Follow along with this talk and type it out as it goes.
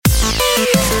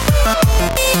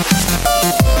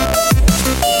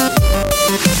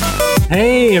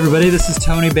Hey everybody, this is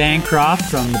Tony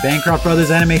Bancroft from the Bancroft Brothers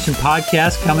Animation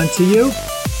Podcast coming to you.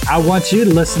 I want you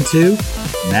to listen to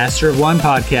Master of One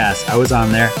Podcast. I was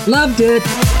on there. Loved it.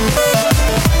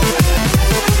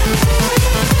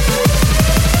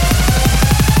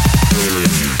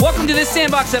 Welcome to this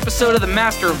Sandbox episode of the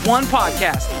Master of One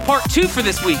Podcast, part 2 for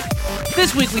this week.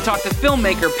 This week we talk to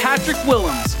filmmaker Patrick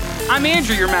Willems. I'm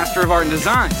Andrew, your Master of Art and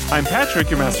Design. I'm Patrick,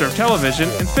 your Master of Television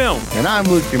and Film. And I'm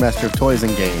Luke, your Master of Toys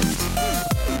and Games.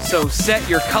 So set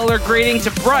your color grading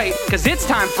to bright, because it's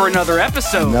time for another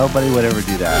episode. Nobody would ever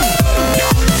do that.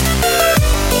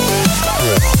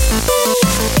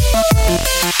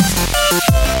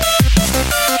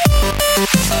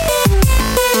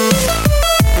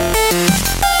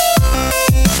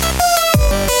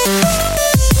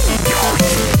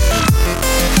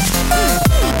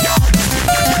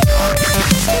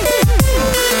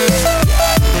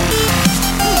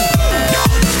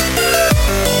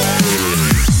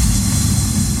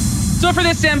 So for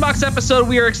this Sandbox episode,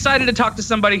 we are excited to talk to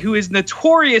somebody who is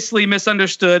notoriously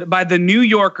misunderstood by the New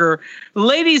Yorker.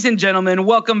 Ladies and gentlemen,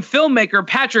 welcome filmmaker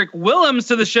Patrick Willems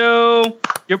to the show.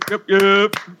 Yep.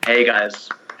 Hey guys,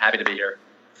 happy to be here.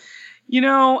 You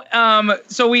know,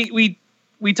 so we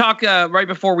talked right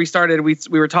before we started. We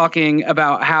were talking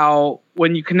about how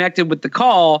when you connected with the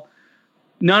call,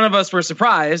 none of us were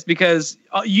surprised because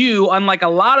you, unlike a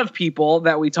lot of people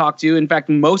that we talk to, in fact,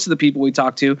 most of the people we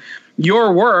talk to,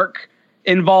 your work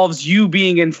involves you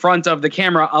being in front of the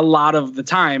camera a lot of the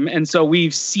time. And so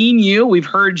we've seen you, we've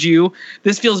heard you.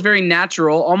 This feels very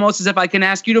natural, almost as if I can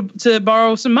ask you to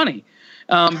borrow some money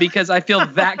because I feel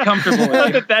that comfortable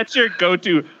with you. That's your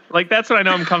go-to. Like, that's when I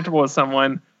know I'm comfortable with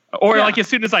someone. Or like as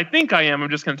soon as I think I am, I'm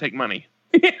just going to take money.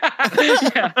 Yeah.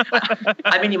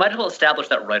 I mean, you might as well establish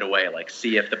that right away. Like,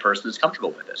 see if the person is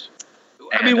comfortable with it.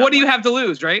 I mean, what do you have to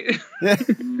lose, right?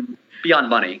 Beyond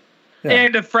money. Yeah.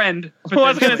 And a friend. Well, I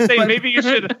was going to say, maybe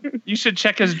you should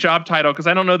check his job title, because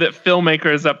I don't know that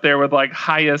filmmaker is up there with like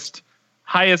highest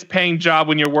paying job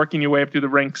when you're working your way up through the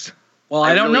ranks. Well,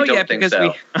 I don't know yet because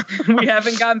we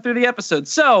haven't gotten through the episode.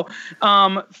 So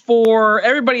for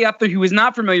everybody out there who is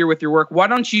not familiar with your work, why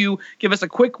don't you give us a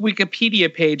quick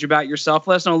Wikipedia page about yourself?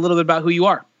 Let us know a little bit about who you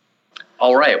are.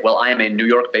 All right. Well, I am a New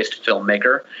York-based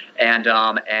filmmaker, and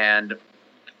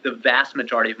the vast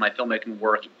majority of my filmmaking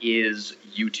work is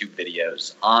YouTube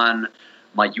videos on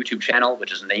my YouTube channel,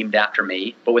 which is named after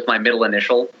me, but with my middle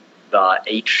initial, the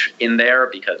H, in there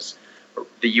because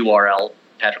the URL,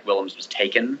 Patrick Willems, was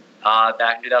taken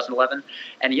back in 2011.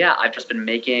 And yeah, I've just been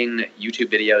making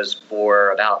YouTube videos for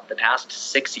about the past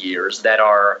 6 years that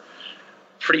are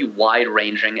pretty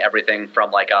wide-ranging, everything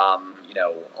from like a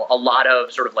lot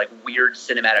of sort of like weird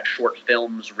cinematic short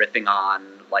films riffing on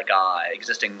like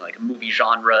existing like movie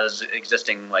genres,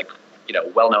 existing like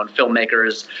well-known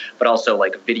filmmakers, but also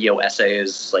like video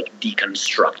essays, like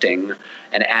deconstructing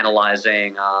and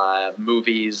analyzing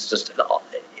movies. Just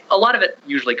a lot of it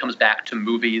usually comes back to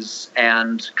movies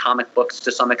and comic books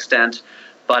to some extent,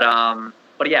 but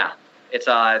yeah, it's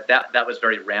that was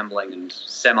very rambling and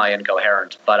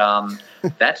semi-incoherent, but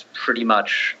that's pretty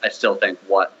much, I still think,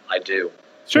 what I do.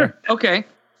 Sure. Okay.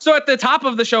 So at the top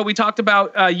of the show, we talked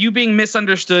about you being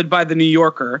misunderstood by the New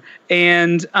Yorker,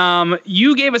 and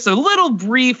you gave us a little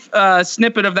brief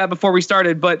snippet of that before we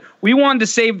started, but we wanted to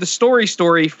save the story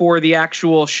for the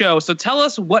actual show. So tell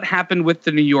us what happened with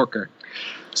the New Yorker.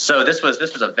 So this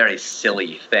was a very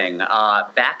silly thing.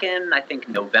 Back in, I think,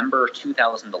 November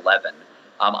 2011,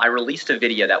 I released a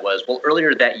video that was,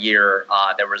 earlier that year,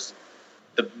 there was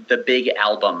the big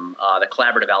album, the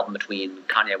collaborative album between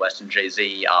Kanye West and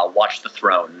Jay-Z, Watch the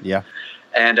Throne. Yeah.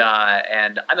 And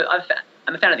I'm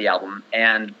a fan of the album,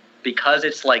 and because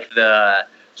it's like the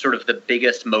sort of the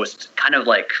biggest, most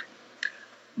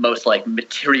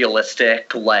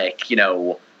materialistic,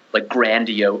 like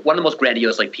grandiose, one of the most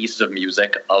grandiose like pieces of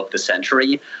music of the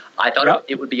century, I thought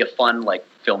it would be a fun like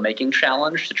filmmaking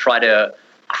challenge to try to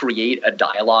create a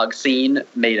dialogue scene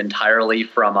made entirely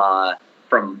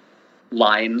from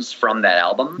lines from that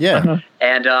album. Yeah. Uh-huh.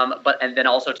 And then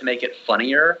also to make it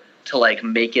funnier, to like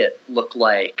make it look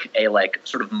like a like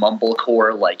sort of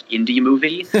mumblecore like indie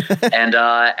movie.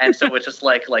 and so it's just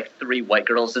like three white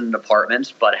girls in an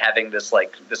apartment, but having this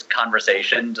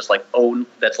conversation just like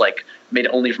that's like made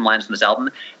only from lines from this album.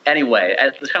 Anyway,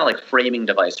 this kind of like framing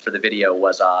device for the video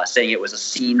was saying it was a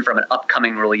scene from an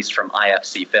upcoming release from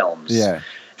IFC Films. Yeah.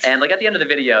 And like at the end of the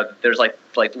video, there's like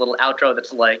little outro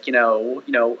that's like,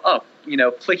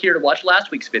 click here to watch last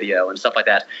week's video and stuff like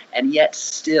that. And yet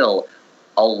still,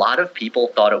 a lot of people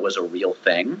thought it was a real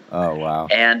thing. Oh, wow.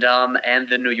 And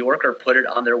the New Yorker put it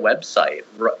on their website,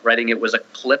 writing it was a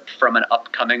clip from an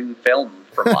upcoming film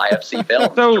from IFC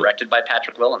Films, directed by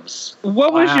Patrick Willems.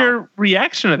 What was your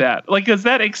reaction to that? Like, is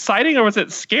that exciting or was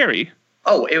it scary?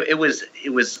 Oh, it was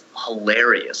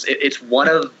hilarious. It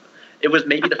was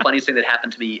maybe the funniest thing that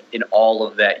happened to me in all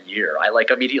of that year. I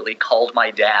immediately called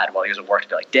my dad while he was at work to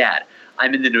be like, Dad,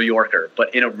 I'm in the New Yorker,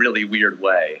 but in a really weird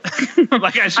way.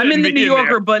 I'm in the New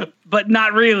Yorker, but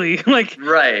not really.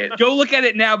 Right. Go look at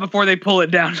it now before they pull it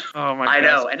down. Oh my god. I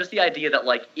know, and just the idea that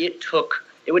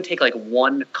it would take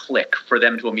one click for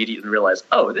them to immediately realize,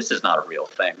 oh, this is not a real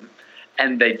thing,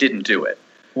 and they didn't do it.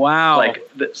 Wow.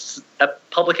 A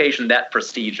publication that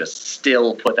prestigious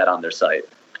still put that on their site.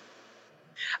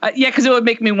 Yeah, because it would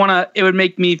make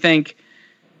me think.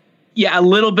 Yeah, a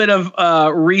little bit of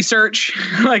research,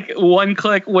 one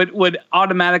click would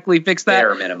automatically fix that.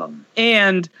 Bare minimum.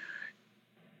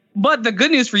 But the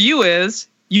good news for you is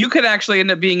you could actually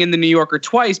end up being in the New Yorker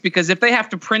twice, because if they have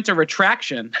to print a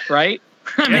retraction, right?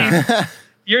 I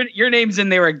mean, your name's in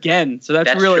there again, so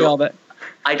that's really true. All that.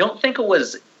 I don't think it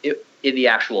was in the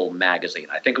actual magazine.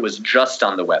 I think it was just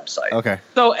on the website. Okay.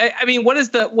 So, I mean, what's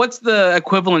the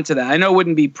equivalent to that? I know it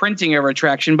wouldn't be printing a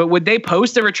retraction, but would they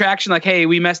post a retraction like, hey,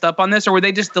 we messed up on this, or would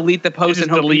they just delete the post and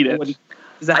hope delete it?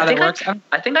 Is that how that works?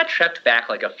 I think I checked back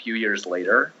a few years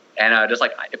later, and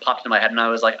it popped into my head, and I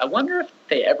was like, I wonder if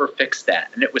they ever fixed that,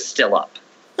 and it was still up.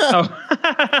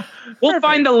 Oh. We'll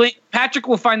find the link. Patrick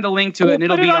will find the link to it, and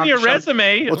it'll be on your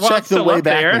resume. We'll check the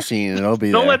Wayback Machine, and it'll be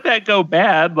Don't let that go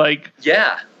bad.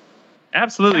 Yeah.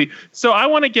 Absolutely. So I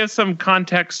want to give some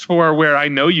context for where I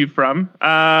know you from.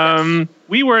 Yes.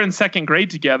 We were in second grade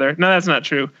together. No, that's not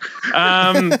true.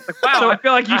 Wow, I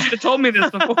feel like you should have told me this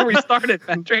before we started,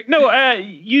 Patrick. No,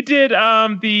 you did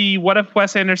the What If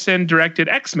Wes Anderson directed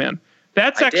X-Men.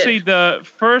 That's actually the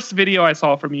first video I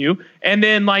saw from you. And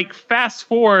then fast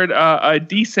forward a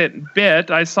decent bit,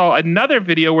 I saw another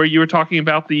video where you were talking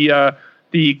about the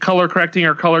color correcting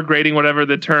or color grading, whatever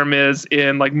the term is,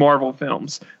 in Marvel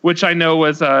films, which I know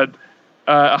was a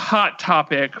hot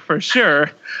topic for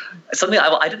sure. Something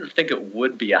I didn't think it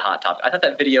would be a hot topic. I thought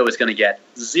that video was going to get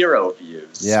 0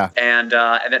 views. Yeah. And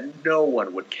that no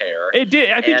one would care. It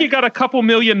did. I think it got a couple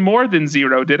million more than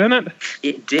 0, didn't it?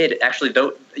 It did, actually.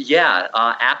 Though, yeah.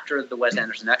 After the Wes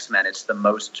Anderson X-Men, it's the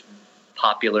most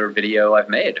popular video I've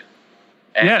made.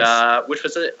 And, which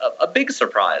was a big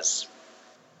surprise.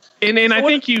 And I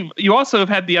think you also have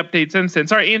had the updates since then.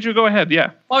 Sorry, Andrew, go ahead.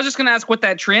 Yeah. Well, I was just going to ask what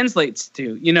that translates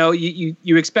to.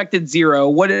 You expected 0.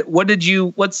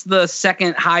 What's the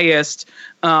second highest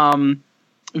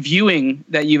viewing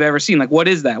that you've ever seen? What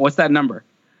is that? What's that number?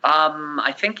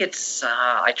 I think it's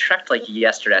I checked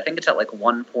yesterday. I think it's at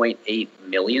 1.8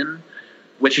 million,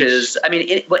 which is, I mean,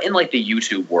 in the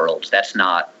YouTube world, that's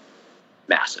not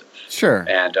massive. Sure.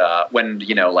 And when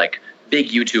big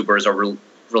YouTubers are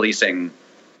releasing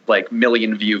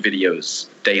million view videos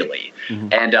daily.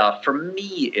 Mm-hmm. And for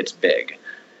me, it's big.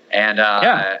 And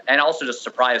and also just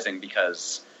surprising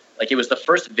because it was the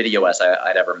first video essay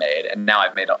I'd ever made, and now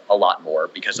I've made a lot more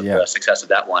because of the success of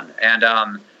that one. And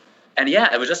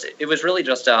it was really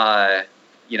just I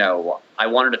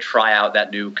wanted to try out that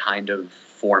new kind of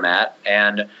format,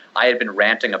 and I had been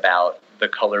ranting about the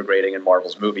color grading in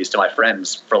Marvel's movies to my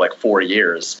friends for 4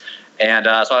 years. And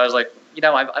so I was like,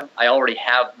 I already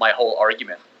have my whole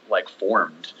argument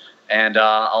formed, and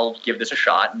I'll give this a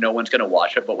shot. No one's going to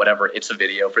watch it, but whatever, it's a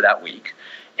video for that week.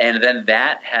 And then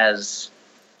that has,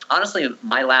 honestly,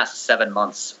 my last 7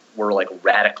 months were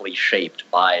radically shaped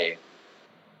by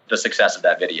the success of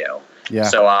that video. Yeah.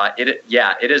 So it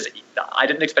is. I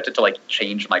didn't expect it to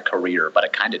change my career, but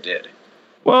it kind of did.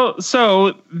 Well,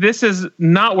 so this is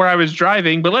not where I was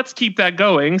driving, but let's keep that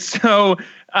going. So,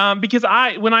 because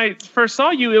when I first saw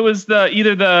you, it was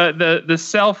either the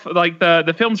self,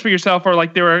 the films for yourself, or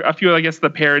there were a few, I guess,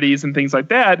 the parodies and things like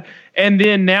that. And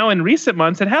then now in recent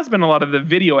months, it has been a lot of the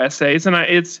video essays, and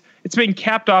it's been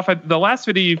capped off. The last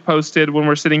video you've posted when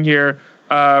we're sitting here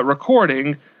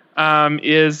recording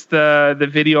is the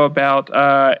video about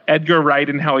Edgar Wright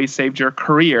and how he saved your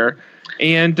career,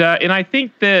 and I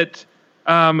think that.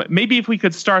 Maybe if we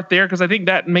could start there, because I think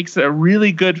that makes a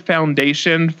really good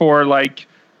foundation for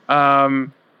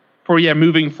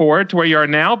moving forward to where you are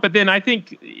now. But then I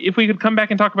think if we could come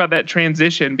back and talk about that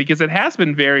transition, because it has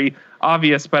been very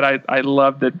obvious, but I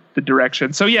love the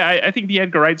direction. So yeah, I think the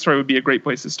Edgar Wright story would be a great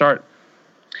place to start.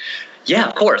 Yeah,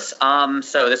 of course.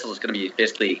 So this is going to be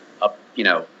basically a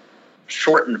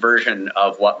shortened version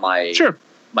of what my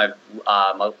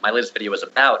latest video was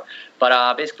about.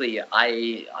 But basically,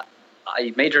 I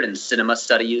majored in cinema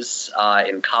studies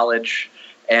in college,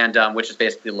 and which is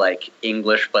basically like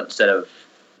English, but instead of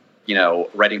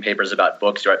writing papers about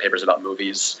books, you write papers about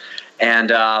movies,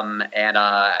 and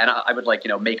I would like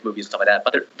make movies and stuff like that.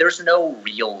 But there's no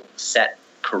real set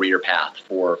career path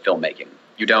for filmmaking.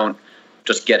 You don't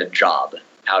just get a job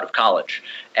out of college,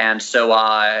 and so when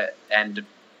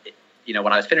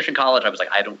I was finishing college, I was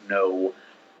like, I don't know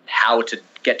how to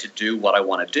get to do what I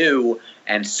want to do,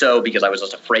 and so because I was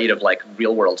just afraid of like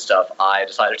real world stuff, I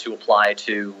decided to apply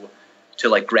to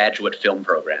like graduate film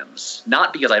programs,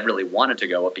 not because I really wanted to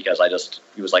go, but because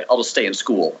it was like, I'll just stay in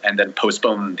school and then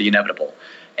postpone the inevitable,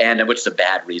 and which is a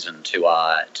bad reason to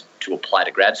apply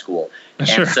to grad school.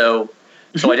 Sure. And so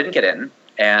I didn't get in,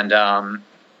 and I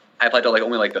applied to like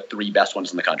only like the 3 best ones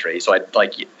in the country. So I got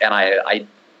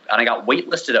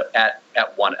waitlisted at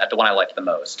the one I liked the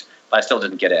most, but I still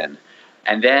didn't get in.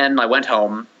 And then I went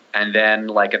home, and then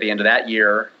like at the end of that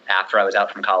year, after I was out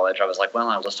from college, I was like, well,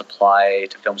 I'll just apply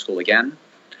to film school again.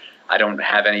 I don't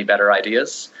have any better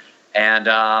ideas. And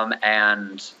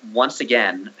once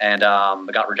again, I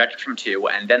got rejected from 2.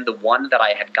 And then the one that I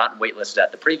had gotten waitlisted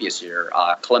at the previous year,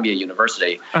 Columbia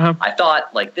University, I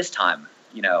thought like this time,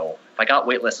 if I got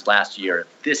waitlisted last year,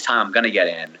 this time I'm going to get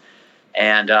in.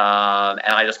 And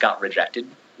I just got rejected,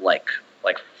 like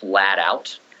flat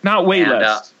out. Not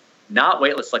waitlist. Not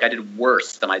waitlist. Like I did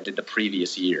worse than I did the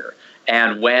previous year.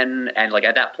 And like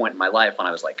at that point in my life, when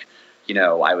I was like,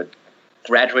 I would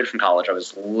graduate from college, I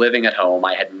was living at home.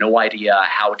 I had no idea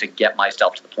how to get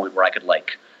myself to the point where I could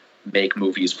like make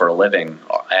movies for a living.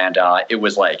 And it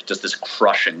was like just this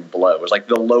crushing blow. It was like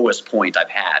the lowest point I've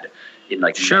had in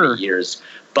like many years.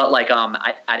 But like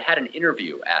I'd had an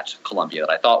interview at Columbia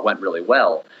that I thought went really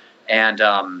well. And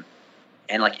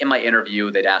like in my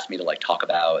interview, they'd asked me to like talk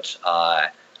about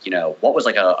what was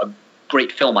like a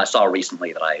great film I saw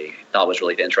recently that I thought was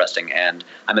really interesting. And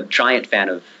I'm a giant fan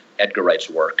of Edgar Wright's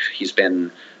work. He's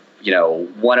been,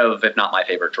 one of, if not my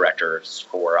favorite directors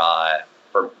for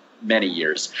many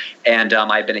years. And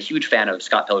I've been a huge fan of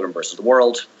Scott Pilgrim vs. the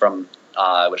World from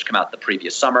which came out the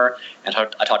previous summer. And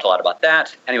I talked a lot about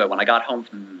that. Anyway, when I got home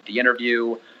from the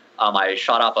interview, I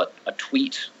shot off a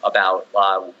tweet about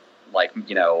how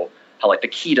like the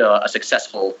key to a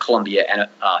successful Columbia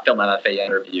Film MFA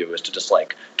interview is to just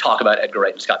like talk about Edgar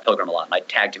Wright and Scott Pilgrim a lot. And I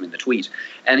tagged him in the tweet,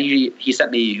 and he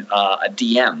sent me a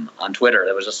DM on Twitter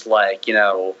that was just like,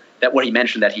 that what he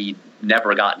mentioned that he'd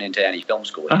never gotten into any film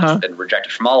school. He'd just been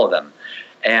rejected from all of them.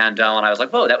 And when I was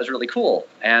like, whoa, that was really cool.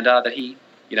 And that he,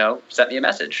 sent me a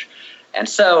message. And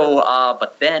so,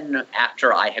 but then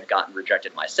after I had gotten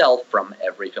rejected myself from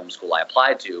every film school I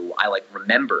applied to, I like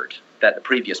remembered that the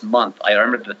previous month, I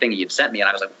remembered the thing he had sent me, and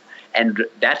I was like, and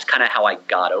that's kind of how I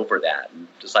got over that and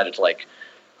decided to like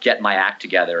get my act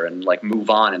together and like move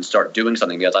on and start doing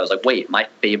something, because I was like, wait, my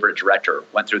favorite director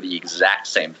went through the exact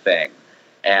same thing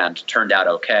and turned out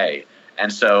okay.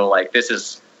 And so like,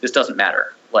 this doesn't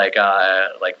matter. Like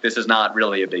this is not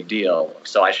really a big deal.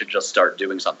 So I should just start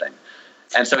doing something.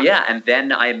 And so, yeah. And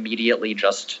then I immediately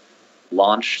just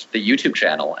launched the YouTube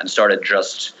channel and started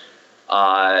just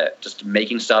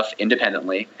making stuff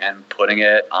independently and putting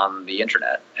it on the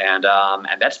internet. And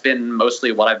that's been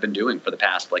mostly what I've been doing for the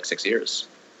past like 6 years.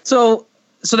 So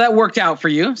that worked out for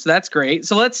you. So that's great.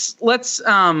 So let's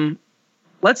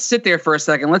sit there for a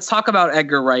second. Let's talk about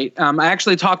Edgar Wright. I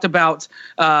actually talked about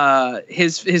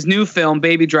his new film,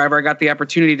 Baby Driver. I got the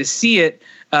opportunity to see it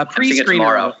pre-screener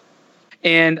tomorrow.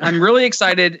 And I'm really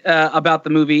excited about the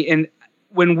movie. And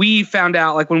when we found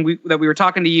out, like that we were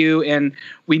talking to you and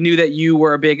we knew that you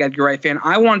were a big Edgar Wright fan,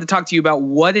 I wanted to talk to you about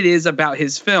what it is about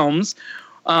his films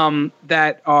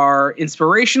that are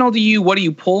inspirational to you. What do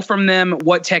you pull from them?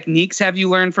 What techniques have you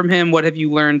learned from him? What have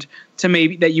you learned to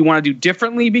maybe that you want to do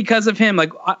differently because of him?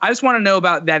 Like, I just want to know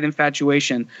about that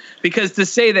infatuation, because to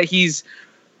say that he's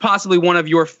possibly one of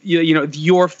your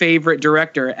favorite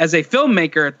director as a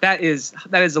filmmaker, that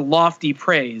is a lofty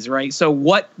praise, right? So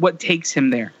what takes him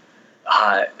there?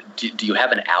 Do you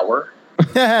have an hour?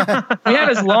 We have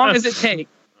as long as it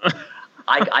takes.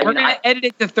 We're going to edit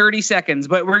it to 30 seconds,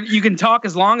 but you can talk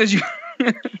as long as you...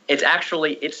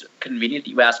 It's convenient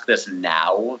that you ask this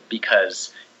now,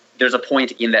 because there's a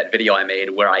point in that video I made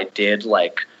where I did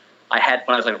when I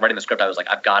was like writing the script, I was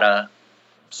like, I've got to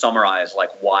summarize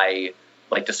like why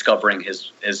like discovering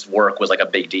his work was like a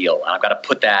big deal, and I've got to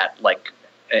put that like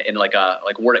in like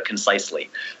word it concisely.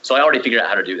 So I already figured out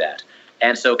how to do that.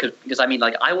 And so, because I mean,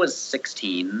 like I was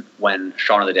 16 when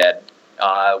Shaun of the Dead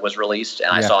was released, and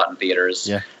I saw it in theaters.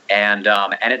 Yeah. And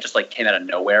it just like came out of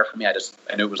nowhere for me. I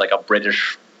knew it was like a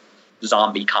British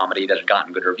zombie comedy that had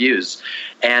gotten good reviews,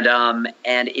 and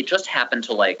it just happened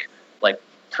to like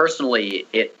personally,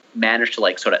 it managed to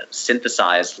like sort of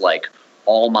synthesize like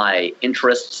all my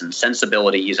interests and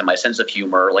sensibilities and my sense of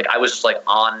humor. Like I was just like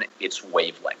on its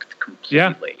wavelength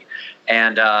completely.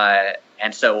 Yeah.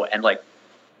 And so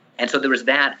there was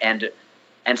that. And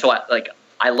so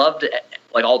I loved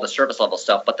like all the surface level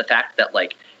stuff, but the fact that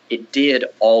like it did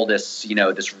all this,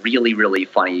 this really, really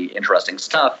funny, interesting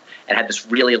stuff and had this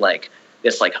really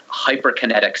this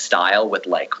hyperkinetic style with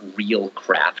like real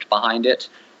craft behind it.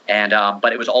 And,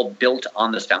 but it was all built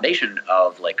on this foundation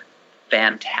of like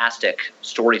fantastic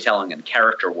storytelling and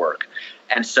character work.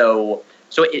 And so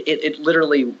it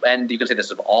literally, and you can say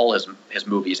this of all his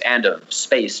movies and of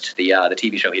Spaced, the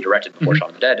TV show he directed before Shaun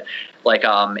of the Dead, like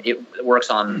it works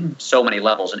on so many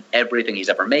levels, and everything he's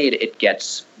ever made, it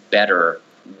gets better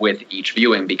with each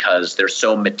viewing because they're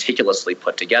so meticulously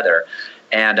put together.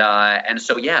 And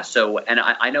so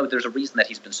I know there's a reason that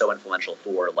he's been so influential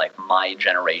for like my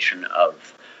generation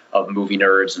of movie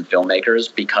nerds and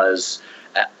filmmakers, because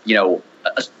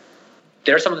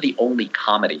they're some of the only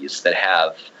comedies that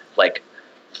have like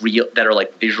that are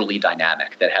like visually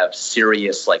dynamic, that have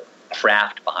serious like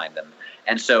craft behind them.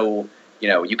 And so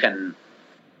you can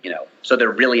so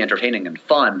they're really entertaining and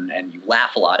fun and you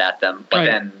laugh a lot at them, but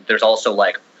then there's also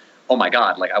like, oh my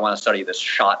god, like I want to study this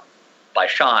shot by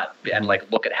shot and like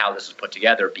look at how this is put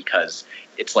together because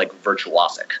it's like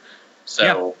virtuosic.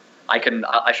 So I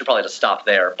should probably just stop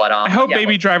there. But I hope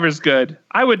Baby Driver's good.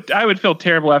 I would feel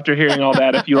terrible after hearing all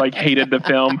that if you like hated the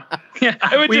film. Yeah,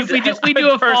 we do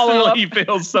a follow up. He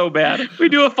feels so bad. We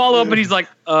do a follow up, and he's like,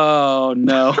 "Oh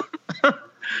no."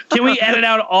 Can we edit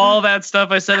out all that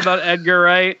stuff I said about Edgar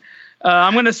Wright?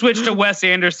 I'm going to switch to Wes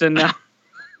Anderson now.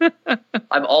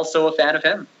 I'm also a fan of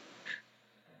him.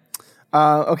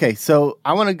 Okay, so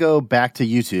I want to go back to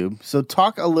YouTube. So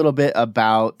talk a little bit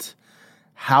about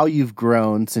how you've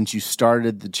grown since you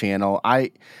started the channel.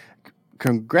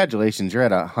 Congratulations, you're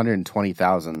at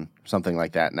 120,000, something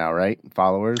like that now, right?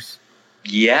 Followers?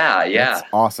 Yeah. That's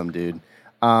awesome, dude.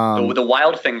 The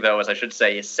wild thing, though, is I should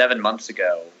say 7 months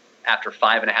ago, after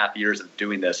 5.5 years of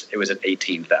doing this, it was at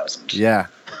 18,000. Yeah,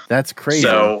 that's crazy.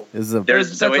 So that's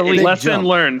a lesson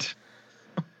learned.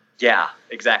 Yeah,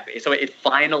 exactly. So it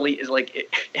finally is like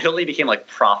it only became like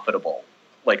profitable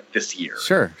like this year.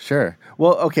 Sure.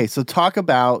 Well, okay. So talk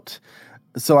about.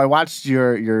 So I watched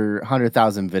your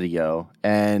 100,000 video,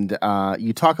 and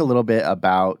you talk a little bit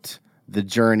about the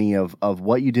journey of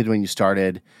what you did when you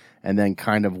started, and then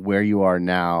kind of where you are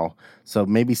now. So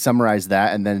maybe summarize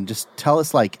that, and then just tell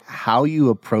us like how you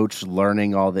approach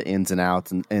learning all the ins and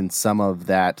outs and some of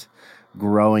that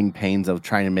growing pains of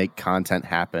trying to make content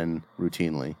happen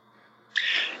routinely.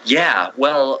 Yeah,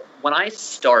 well, when I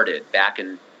started back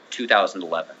in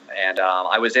 2011, and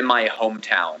I was in my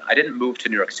hometown. I didn't move to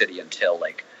New York City until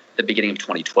like the beginning of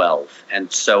 2012,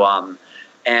 and so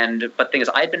but the thing is,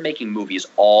 I had been making movies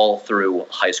all through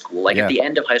high school. Like at the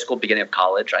end of high school, beginning of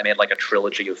college, I made like a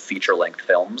trilogy of feature-length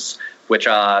films, which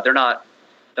they're not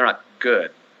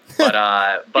good,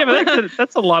 but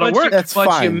that's a lot of work. That's but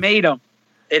fine. You made them.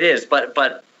 It is,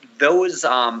 but those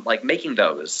like making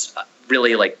those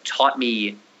really like taught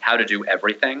me how to do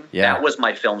everything. Yeah. That was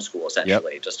my film school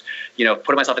essentially. Yep. Just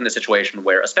putting myself in the situation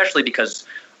where, especially because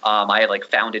I had like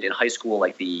founded in high school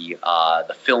like the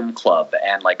film club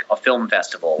and like a film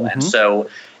festival, and so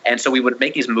we would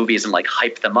make these movies and like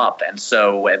hype them up, and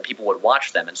people would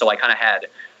watch them, and so I kind of had,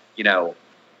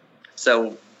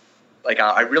 so like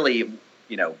I really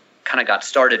kind of got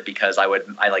started because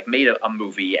I made a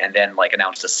movie and then like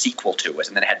announced a sequel to it,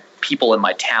 and then had people in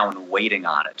my town waiting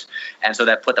on it, and so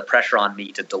that put the pressure on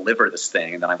me to deliver this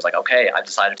thing. And then I was like, okay, I've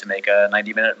decided to make a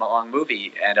 90-minute long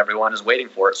movie, and everyone is waiting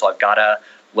for it, so I've got to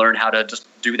learn how to just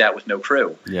do that with no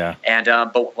crew. Yeah. And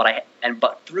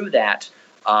but through that,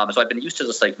 so I've been used to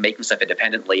just like making stuff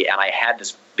independently, and I had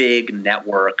this big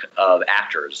network of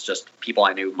actors, just people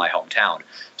I knew in my hometown.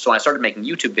 So when I started making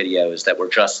YouTube videos that were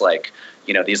just like,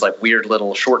 these like weird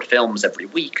little short films every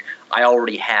week, I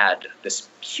already had this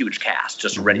huge cast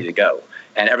just ready to go,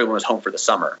 and everyone was home for the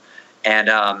summer. And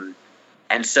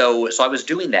so I was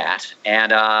doing that,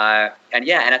 and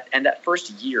that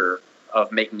first year of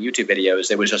making YouTube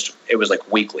videos, it was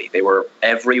like weekly. They were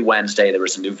every Wednesday there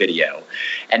was a new video.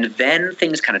 And then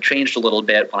things kind of changed a little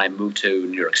bit when I moved to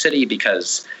New York City,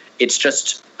 because it's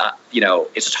just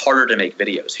it's just harder to make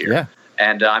videos here. Yeah.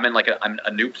 And I'm in I'm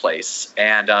a new place,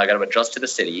 and I got to adjust to the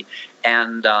city,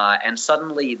 and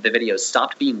suddenly the videos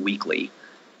stopped being weekly,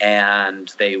 and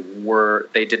they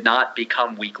did not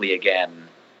become weekly again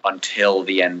until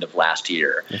the end of last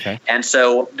year. Okay. And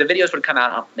so the videos would come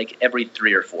out like every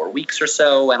 3 or 4 weeks or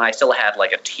so, and I still had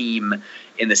like a team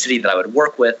in the city that I would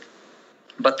work with.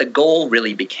 But the goal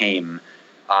really became,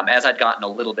 as I'd gotten a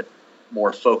little bit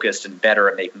more focused and better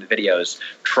at making the videos,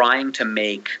 trying to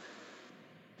make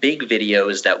big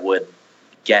videos that would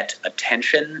get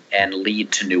attention and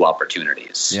lead to new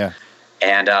opportunities. Yeah.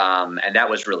 And that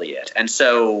was really it. And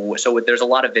so there's a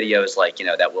lot of videos like,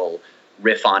 that will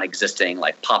riff on existing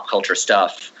like pop culture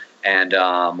stuff and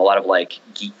a lot of like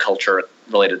geek culture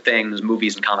related things,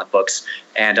 movies and comic books.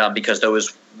 And because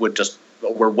those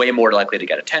were way more likely to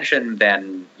get attention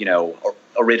than,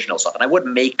 original stuff. And I would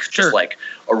make just like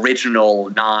original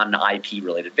non-IP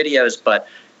related videos, but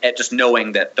just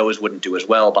knowing that those wouldn't do as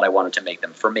well, but I wanted to make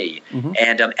them for me. Mm-hmm.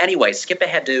 And anyway, skip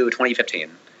ahead to 2015.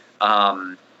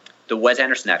 The Wes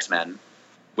Anderson X-Men,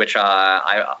 which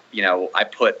I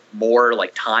put more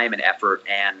like time and effort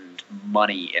and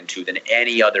money into than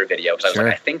any other video, because I was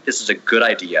like, I think this is a good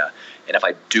idea, and if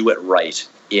I do it right,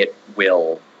 it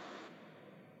will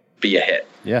be a hit.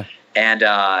 Yeah. And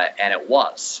it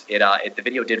was. The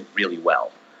video did really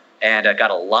well, and it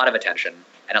got a lot of attention,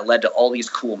 and it led to all these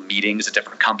cool meetings at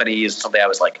different companies. Someday I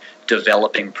was like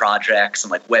developing projects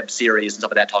and like web series and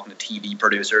stuff like that, talking to TV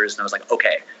producers, and I was like,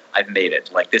 okay, I've made it.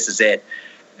 Like, this is it.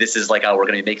 This is like, we're going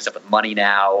to be making stuff with money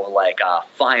now. Like,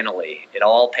 finally, it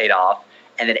all paid off.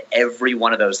 And then every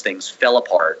one of those things fell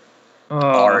apart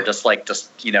or just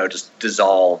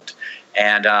dissolved.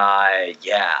 And,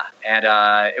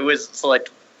 it was so like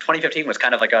 2015 was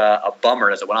kind of like a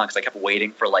bummer as it went on, because I kept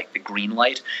waiting for like the green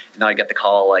light. And then I get the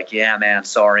call like, yeah, man,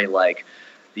 sorry. Like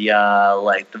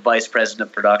the vice president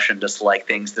of production just like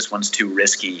thinks this one's too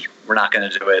risky. We're not going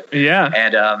to do it.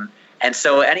 Yeah. And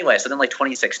so anyway, so then like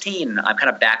 2016, I'm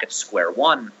kind of back at square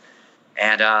one,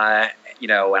 and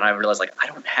and I realized like I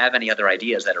don't have any other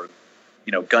ideas that are,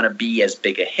 gonna be as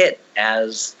big a hit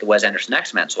as the Wes Anderson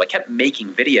X-Men. So I kept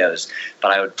making videos, but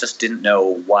I just didn't know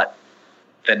what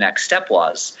the next step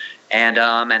was.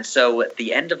 And so at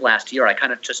the end of last year, I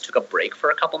kind of just took a break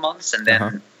for a couple months, and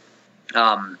then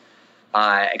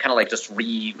I kind of like just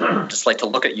like to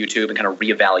look at YouTube and kind of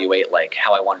reevaluate like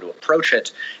how I wanted to approach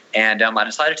it. And I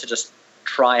decided to just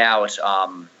try out,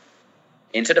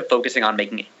 instead of focusing on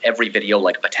making every video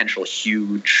like a potential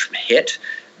huge hit,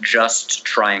 just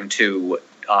trying to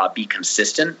be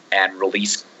consistent and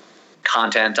release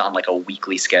content on like a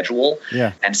weekly schedule,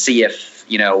 and see if,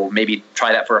 maybe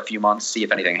try that for a few months, see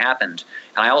if anything happened.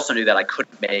 And I also knew that I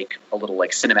couldn't make a little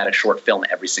like cinematic short film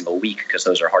every single week, because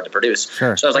those are hard to produce.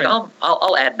 Sure. So I was like,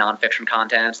 I'll add nonfiction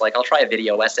content. Like I'll try a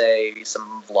video essay,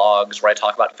 some vlogs where I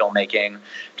talk about filmmaking,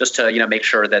 just to, make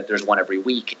sure that there's one every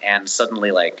week. And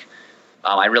suddenly like,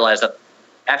 I realized that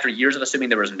after years of assuming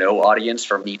there was no audience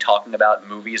for me talking about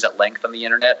movies at length on the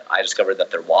internet, I discovered that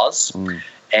there was.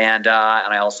 And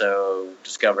I also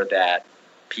discovered that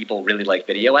people really like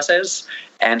video essays.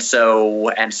 And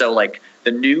so like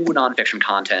the new nonfiction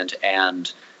content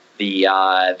and the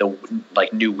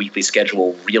like new weekly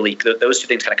schedule, really, those two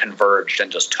things kind of converged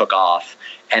and just took off.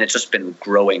 And it's just been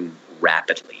growing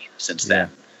rapidly since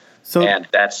then. So, and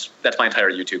that's my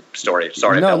entire YouTube story.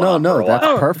 Sorry. No,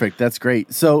 that's perfect. That's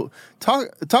great. So talk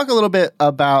a little bit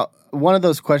about one of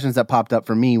those questions that popped up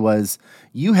for me was,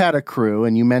 you had a crew,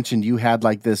 and you mentioned you had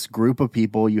like this group of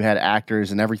people, you had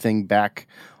actors and everything back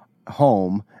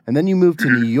home, and then you moved to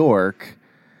New York.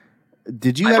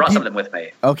 Did you? I brought some of them with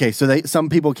me. Okay, so some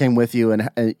people came with you, and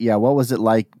what was it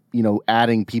like?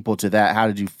 Adding people to that. How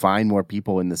did you find more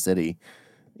people in the city?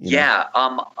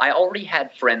 I already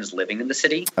had friends living in the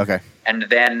city. Okay, and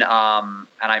then and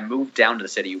I moved down to the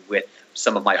city with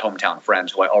some of my hometown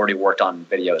friends who I already worked on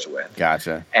videos with.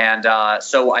 Gotcha. And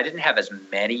so I didn't have as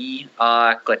many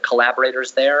like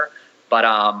collaborators there,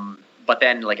 but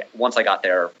then like once I got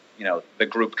there, the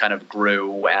group kind of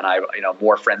grew, and I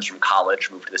more friends from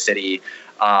college moved to the city.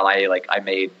 I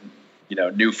made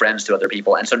new friends to other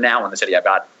people, and so now in the city I've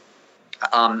got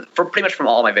for pretty much from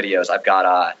all my videos I've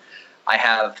got I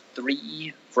have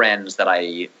 3 friends that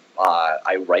I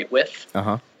write with.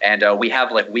 And we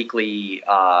have like weekly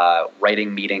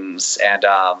writing meetings, and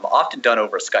often done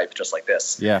over Skype, just like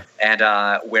this. Yeah. And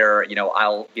where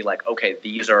I'll be like, okay,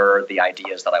 these are the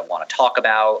ideas that I want to talk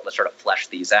about. Let's sort of flesh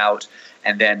these out,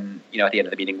 and then at the end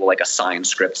of the meeting, we'll like assign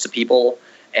scripts to people,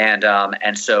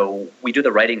 and so we do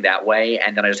the writing that way.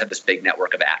 And then I just have this big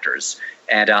network of actors,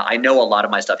 and I know a lot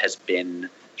of my stuff has been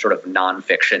sort of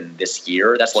nonfiction this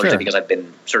year. That's largely because I've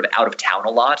been sort of out of town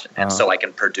a lot, and so I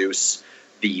can produce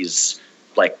these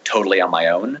like totally on my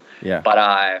own. Yeah.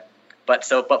 But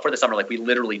for the summer, like we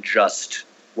literally just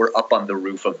were up on the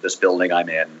roof of this building I'm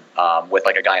in, with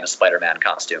like a guy in a Spider-Man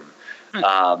costume,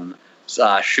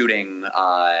 shooting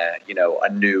a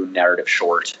new narrative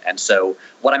short. And so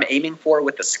what I'm aiming for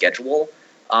with the schedule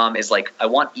is like I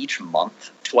want each month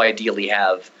to ideally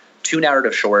have 2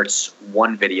 narrative shorts,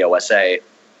 1 video essay,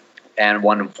 and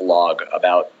one vlog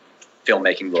about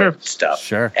filmmaking stuff.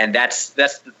 Sure. And that's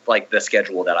like the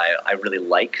schedule that I really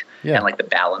like, and like the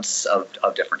balance of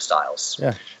different styles.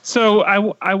 Yeah. So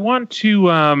I want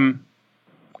to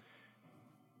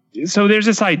so there's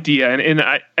this idea, and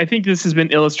I think this has been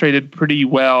illustrated pretty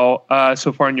well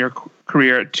so far in your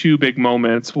career at two big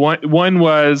moments. One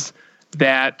was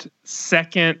that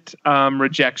second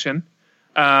rejection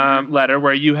letter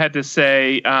where you had to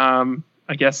say,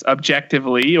 I guess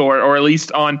objectively, or at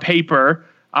least on paper,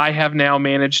 I have now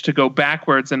managed to go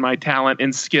backwards in my talent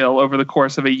and skill over the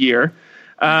course of a year.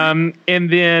 And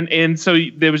so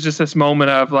there was just this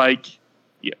moment of like,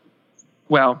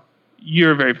 well,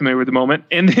 you're very familiar with the moment.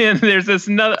 And then there's this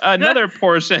another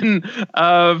portion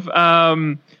of,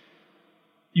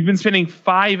 you've been spending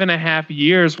 5.5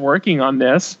 years working on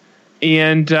this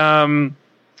and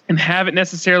haven't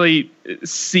necessarily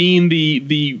seen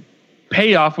the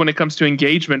payoff when it comes to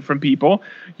engagement from people.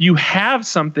 You have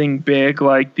something big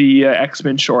like the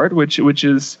X-Men short, which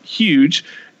is huge.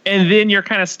 And then you're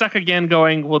kind of stuck again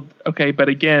going, well, okay, but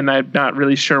again, I'm not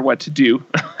really sure what to do.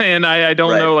 And I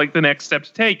don't know like the next step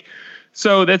to take.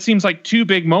 So that seems like two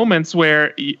big moments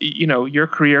where, your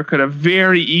career could have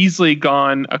very easily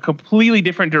gone a completely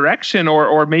different direction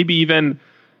or maybe even,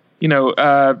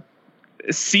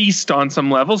 ceased on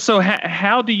some level. So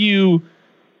how do you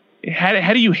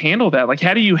handle that? Like,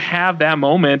 how do you have that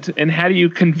moment and how do you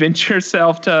convince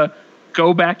yourself to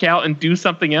go back out and do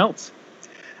something else?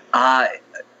 I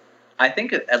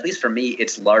think, at least for me,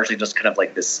 it's largely just kind of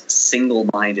like this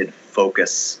single-minded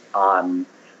focus on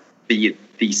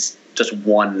these just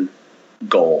one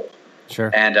goal.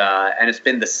 Sure. And it's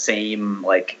been the same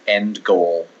like end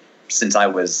goal since I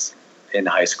was in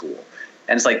high school.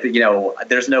 And it's like,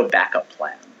 there's no backup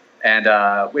plan, and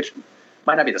which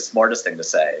might not be the smartest thing to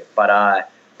say, but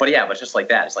it's just like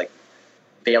that. It's like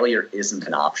failure isn't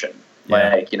an option.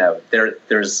 Yeah. Like,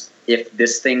 there's if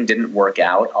this thing didn't work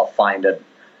out, I'll find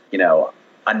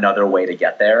another way to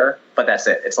get there. But that's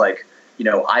it. It's like,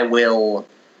 I will,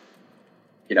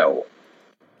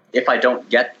 if I don't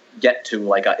get to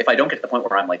like, if I don't get to the point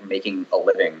where I'm like making a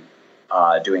living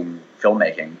doing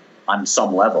filmmaking on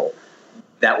some level,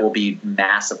 that will be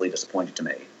massively disappointing to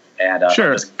me. And I've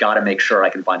just got to make sure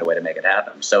I can find a way to make it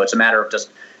happen. So it's a matter of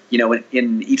just,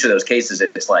 in each of those cases,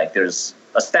 it's like there's,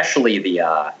 especially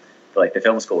the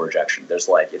film school rejection, there's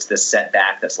like, it's this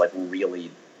setback that's like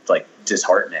really like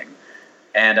disheartening.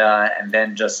 And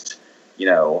then just,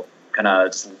 kind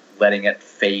of just letting it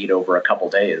fade over a couple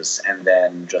days and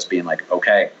then just being like,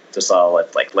 okay, just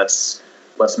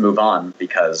let's move on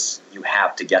because you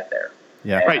have to get there.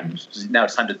 Yeah. And right. Now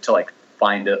it's time to like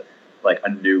find a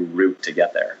new route to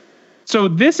get there. So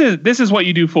this is what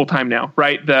you do full time now,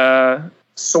 right?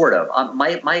 Sort of.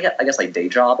 My I guess like day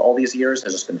job all these years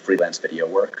has just been freelance video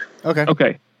work.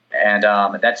 Okay. And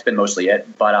that's been mostly it.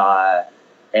 But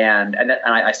and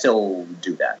I still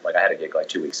do that. Like I had a gig like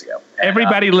 2 weeks ago. And,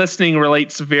 everybody listening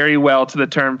relates very well to the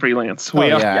term freelance.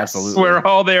 Absolutely. We're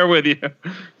all there with you.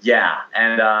 Yeah,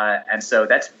 and so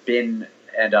that's been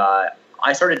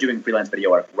I started doing freelance video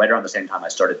work right around the same time I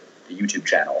started the YouTube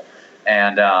channel.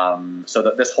 And so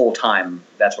this whole time,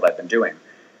 that's what I've been doing.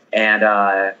 And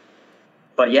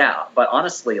but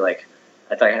honestly, like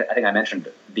I think I mentioned,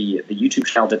 the YouTube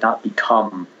channel did not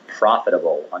become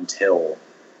profitable until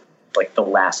like the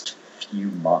last few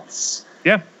months.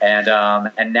 Yeah.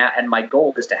 And my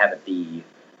goal is to have it be,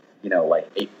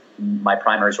 my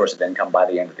primary source of income by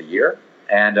the end of the year.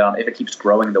 And if it keeps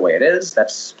growing the way it is,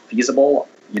 that's feasible.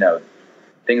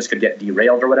 Things could get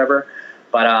derailed or whatever.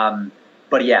 But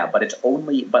it's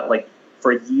only, like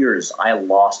for years I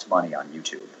lost money on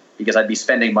YouTube because I'd be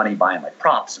spending money buying like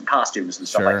props and costumes and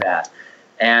stuff like that.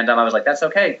 And I was like, that's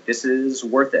okay. This is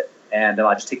worth it. And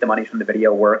I just take the money from the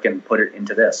video work and put it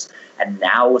into this. And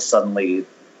now suddenly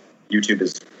YouTube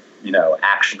is,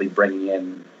 actually bringing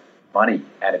in money,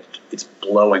 and it's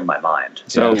blowing my mind.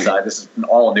 So this is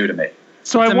all new to me.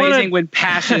 So it's amazing when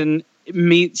passion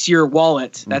meets your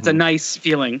wallet. That's a nice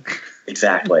feeling.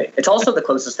 Exactly. It's also the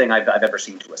closest thing I've ever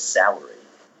seen to a salary,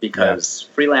 because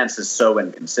freelance is so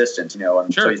inconsistent.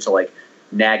 I'm so used to like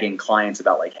nagging clients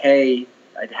about like, hey,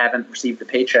 I haven't received the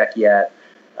paycheck yet.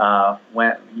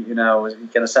 When is he going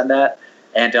to send that?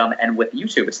 And with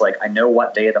YouTube, it's like I know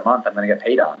what day of the month I'm going to get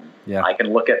paid on. Yeah. I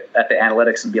can look at the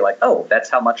analytics and be like, oh, that's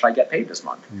how much I get paid this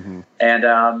month. Mm-hmm.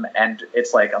 And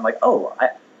it's like I'm like, oh,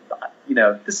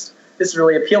 this is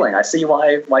really appealing. I see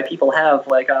why people have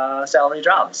like salary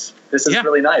jobs. This is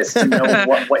really nice to know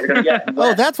what you're going to get.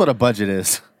 Oh, that's what a budget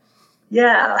is.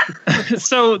 Yeah.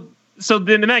 So so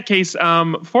then in that case,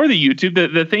 for the YouTube,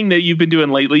 the thing that you've been doing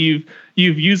lately,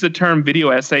 you've used the term video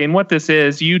essay, and what this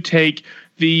is, you take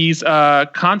these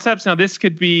concepts. Now, this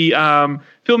could be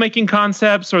filmmaking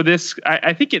concepts, or this.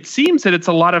 I think it seems that it's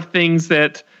a lot of things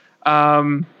that.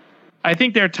 I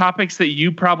think there are topics that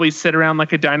you probably sit around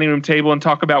like a dining room table and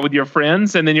talk about with your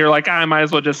friends, and then you're like, I might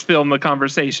as well just film the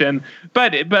conversation.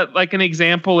 But like an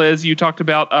example is you talked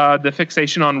about the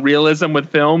fixation on realism with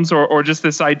films, or just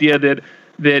this idea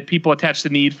that people attach the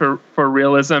need for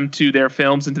realism to their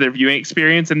films and to their viewing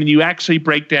experience, and then you actually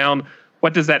break down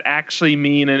what does that actually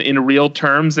mean in real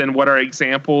terms, and what are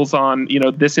examples on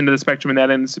this end of the spectrum and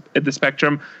that end of the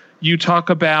spectrum. You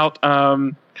talk about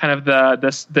kind of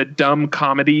the dumb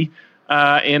comedy.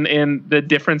 And the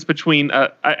difference between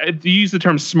do you use the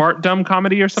term smart dumb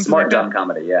comedy or something like that? Smart dumb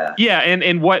comedy, yeah. Yeah,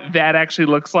 and what that actually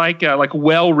looks like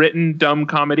well-written dumb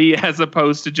comedy as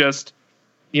opposed to just,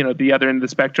 the other end of the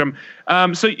spectrum.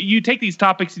 So you take these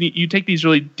topics and you take these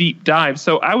really deep dives.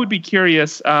 So I would be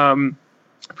curious, from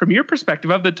your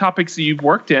perspective of the topics that you've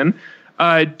worked in,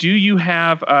 do you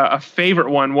have a favorite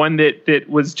one that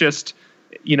was just,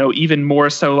 even more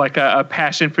so like a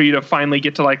passion for you to finally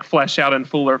get to like flesh out in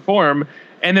fuller form?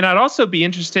 And then I'd also be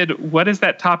interested, what is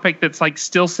that topic that's like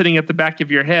still sitting at the back of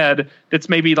your head that's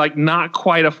maybe like not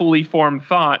quite a fully formed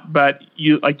thought, but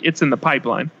it's in the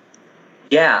pipeline?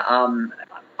 Yeah.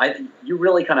 You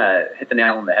really kind of hit the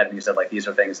nail on the head when you said like, these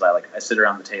are things that I sit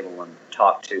around the table and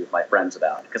talk to my friends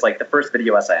about. Because like the first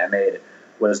video essay I made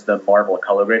was the Marvel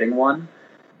color grading one.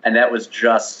 And that was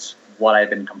just what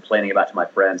I've been complaining about to my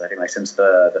friends, I think, since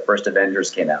the first Avengers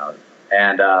came out.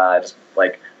 And just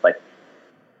like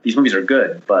these movies are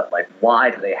good, but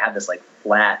why do they have this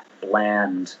flat,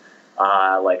 bland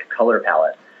color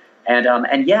palette?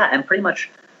 And pretty much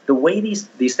the way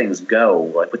these things go,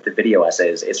 with the video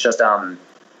essays, it's just I'm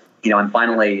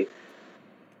finally.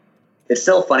 It's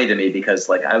still funny to me because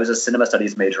I was a cinema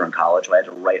studies major in college, so I had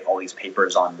to write all these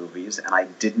papers on movies, and I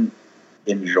didn't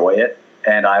enjoy it.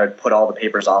 And I would put all the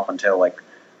papers off until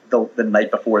the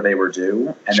night before they were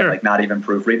due, and Sure. then not even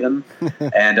proofread them.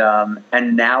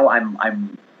 And now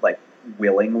I'm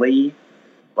willingly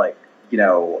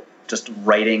just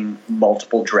writing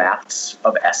multiple drafts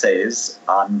of essays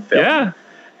on film. Yeah.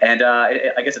 And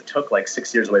I guess it took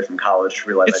 6 years away from college to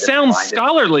realize It sounds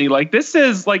scholarly. This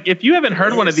is if you haven't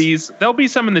heard one of these, there'll be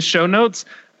some in the show notes.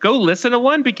 Go listen to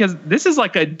one, because this is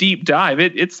a deep dive.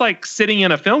 It's like sitting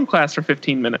in a film class for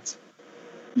 15 minutes.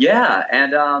 Yeah,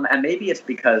 and maybe it's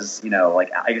because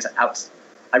I guess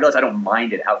I realize I don't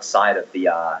mind it outside of the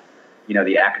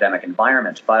the academic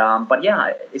environment, but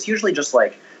yeah, it's usually just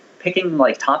picking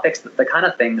topics, the kind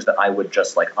of things that I would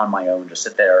just on my own just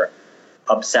sit there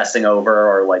obsessing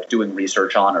over, or doing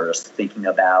research on, or just thinking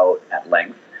about at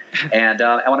length. And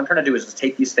what I'm trying to do is just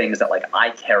take these things that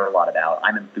I care a lot about,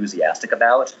 I'm enthusiastic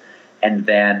about, and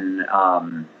then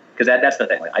because that's the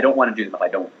thing, I don't want to do them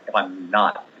if I'm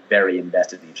not very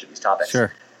invested in each of these topics.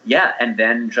 Sure. Yeah, and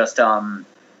then just and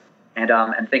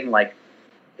thinking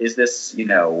is this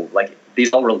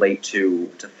these all relate to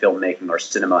filmmaking or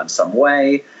cinema in some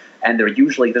way, and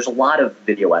there's a lot of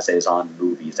video essays on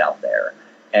movies out there,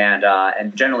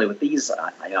 and generally with these,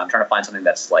 I'm trying to find something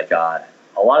that's a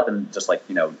lot of them just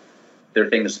they're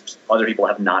things other people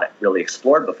have not really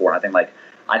explored before. And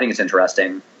I think it's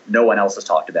interesting. No one else has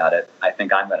talked about it. I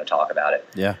think I'm going to talk about it.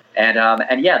 Yeah.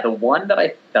 And yeah, the one that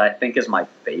I think is my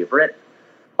favorite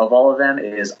of all of them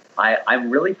is I'm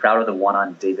really proud of the one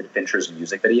on David Fincher's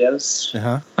music videos.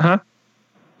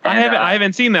 I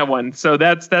haven't seen that one, so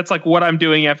that's what I'm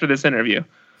doing after this interview.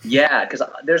 Yeah, because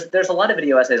there's a lot of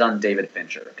video essays on David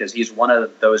Fincher, because he's one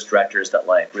of those directors that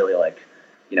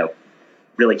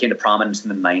really came to prominence in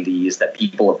the 90s, that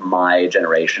people of my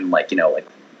generation,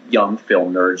 young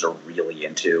film nerds are really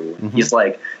into. Mm-hmm. He's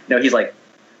he's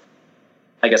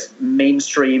I guess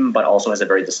mainstream, but also has a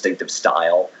very distinctive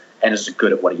style and is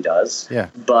good at what he does. Yeah.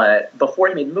 But before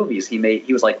he made movies, he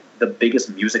was the biggest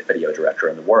music video director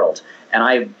in the world. And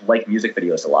I like music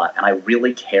videos a lot, and I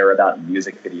really care about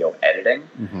music video editing.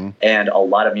 Mm-hmm. And a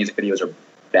lot of music videos are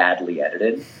badly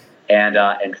edited.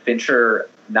 And Fincher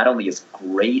not only is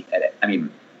great at it, I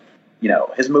mean,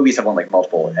 his movies have won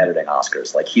multiple editing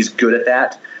Oscars. He's good at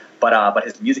that, but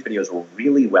his music videos were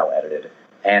really well edited,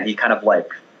 and he kind of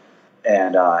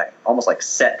almost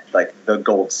set the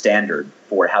gold standard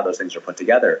for how those things are put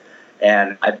together.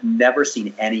 And I've never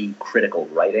seen any critical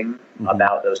writing mm-hmm.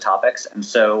 about those topics, and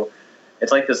so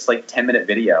it's this 10-minute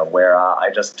video where I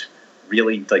just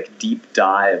really deep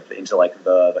dive into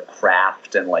the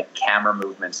craft and camera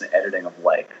movements and editing of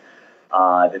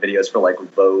the videos for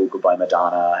Vogue by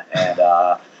Madonna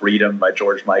and Freedom by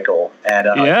George Michael, and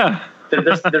yeah,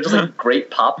 they're just like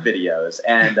great pop videos,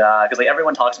 and because like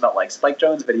everyone talks about like Spike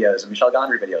Jonze videos and Michel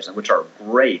Gondry videos, and which are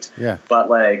great. Yeah. But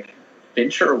like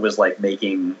Fincher was like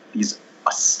making these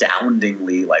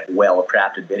astoundingly like well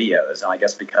crafted videos, and I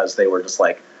guess because they were just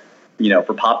like,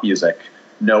 for pop music,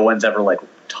 no one's ever like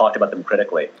talked about them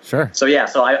critically. Sure. So yeah,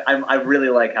 so I really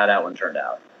like how that one turned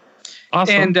out.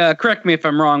 Awesome. And correct me if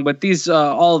I'm wrong, but these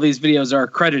all of these videos are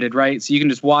accredited, right? So you can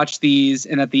just watch these,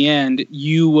 and at the end,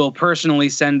 you will personally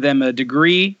send them a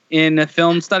degree in a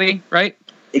film study, right?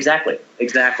 Exactly.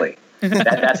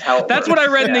 That's how. That's what I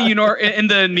read in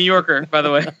the New Yorker, by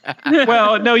the way.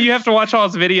 Well, no, you have to watch all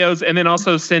his videos and then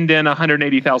also send in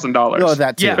 $180,000. Oh,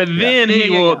 that too. Yeah. But then he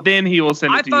will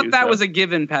send it I to you. thought that was a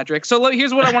given, Patrick. So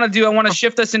here's what I want to do. I want to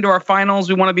shift us into our finals.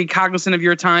 We want to be cognizant of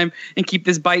your time and keep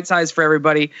this bite size for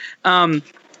everybody.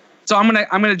 So I'm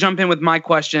gonna jump in with my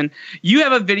question. You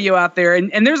have a video out there,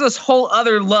 and there's this whole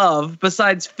other love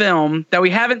besides film that we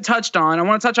haven't touched on. I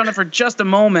want to touch on it for just a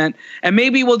moment, and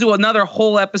maybe we'll do another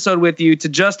whole episode with you to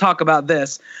just talk about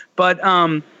this. But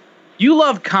you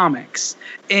love comics,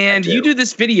 and you do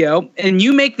this video, and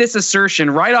you make this assertion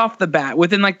right off the bat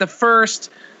within like the first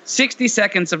 60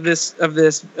 seconds of this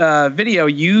video.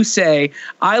 You say,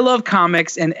 "I love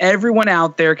comics, and everyone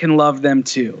out there can love them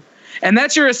too." And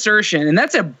that's your assertion, and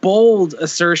that's a bold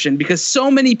assertion because so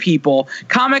many people,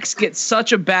 comics get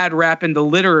such a bad rap in the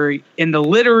literary. Luke's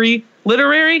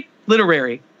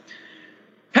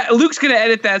gonna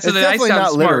edit that so It's that I definitely sound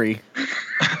not smart. literary.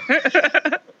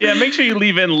 Yeah, make sure you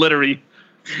leave in literary.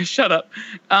 Shut up.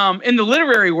 In the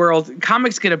literary world,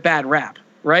 comics get a bad rap,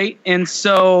 right? And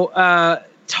so,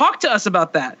 talk to us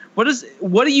about that. What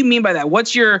do you mean by that?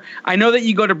 I know that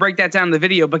you go to break that down in the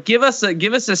video, but give us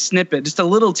a snippet, just a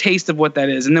little taste of what that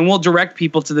is, and then we'll direct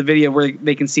people to the video where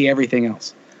they can see everything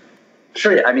else.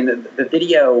 Sure. Yeah. I mean, the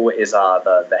video is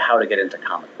the how to get into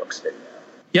comic books video.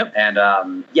 Yep. And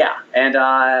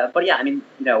but yeah, I mean,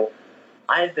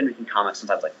 I've been reading comics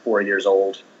since I was like 4 years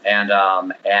old, and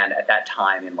at that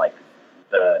time in like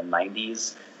the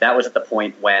 90s, that was at the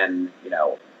point when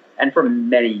and for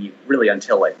many, really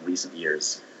until like recent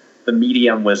years, the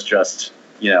medium was just,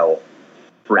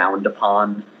 frowned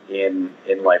upon in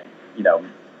like,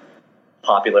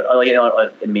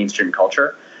 popular, in mainstream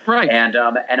culture. Right. And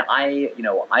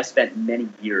I spent many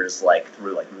years like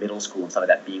through like middle school and stuff like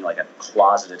that being like a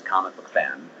closeted comic book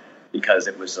fan because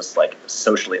it was just like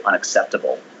socially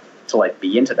unacceptable to like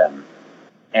be into them.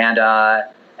 And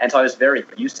so I was very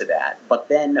used to that. But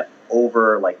then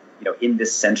over like, in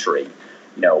this century,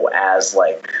 as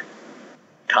like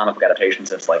comic book adaptations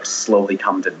have like slowly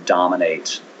come to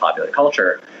dominate popular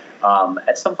culture,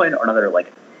 at some point or another,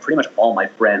 like pretty much all my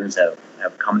friends have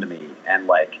come to me and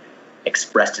like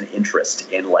expressed an interest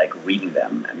in like reading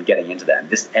them and getting into them.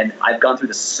 And I've gone through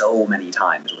this so many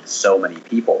times with so many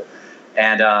people,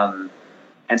 and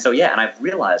so yeah, and I've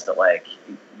realized that like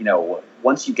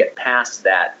once you get past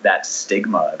that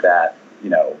stigma that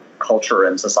culture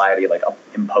and society like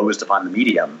imposed upon the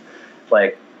medium,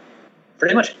 like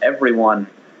pretty much everyone,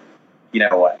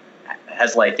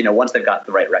 has like, once they've got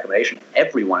the right recommendation,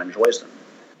 everyone enjoys them.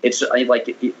 It's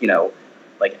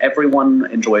like everyone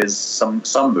enjoys some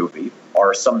movie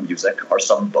or some music or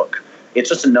some book. It's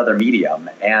just another medium,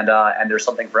 and there's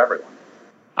something for everyone.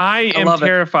 I am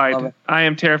terrified. I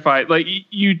am terrified. Like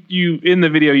you in the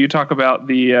video, you talk about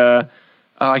the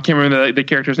I can't remember the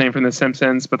character's name from The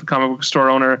Simpsons, but the comic book store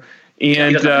owner.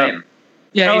 And he's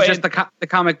just the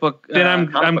comic book. Then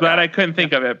I'm glad I couldn't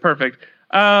think of it. Perfect.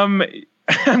 I'm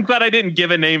glad I didn't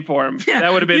give a name for him. Yeah.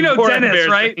 That would have been more Dennis,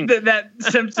 right? That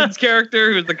Simpsons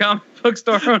character who's the comic book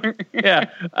store owner. Yeah.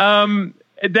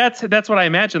 That's what I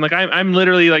imagine. Like I'm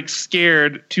literally like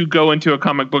scared to go into a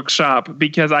comic book shop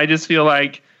because I just feel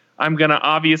like I'm gonna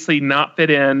obviously not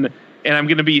fit in, and I'm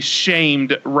gonna be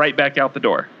shamed right back out the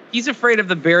door. He's afraid of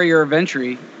the barrier of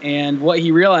entry, and what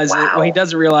he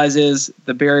doesn't realize is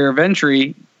the barrier of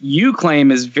entry you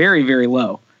claim is very, very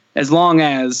low, as long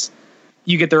as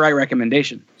you get the right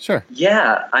recommendation. Sure.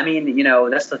 Yeah, I mean,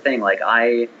 that's the thing. Like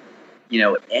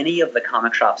any of the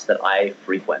comic shops that I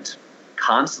frequent,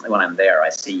 constantly when I'm there, I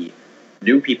see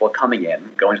new people coming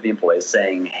in, going to the employees,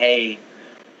 saying, "Hey,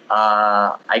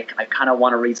 I kind of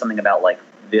want to read something about like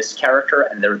this character,"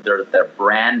 and they're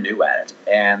brand new at it,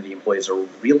 and the employees are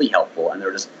really helpful, and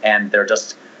they're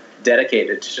just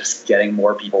dedicated to just getting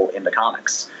more people into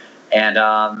comics, and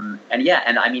I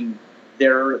mean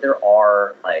there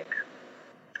are like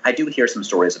I do hear some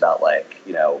stories about like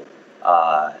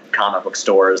comic book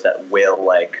stores that will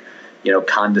like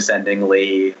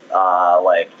condescendingly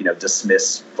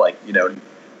dismiss like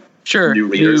sure new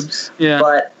readers, yeah,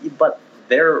 but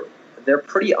they're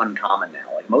pretty uncommon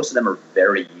now. Like most of them are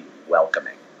very,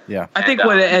 welcoming. Yeah. I think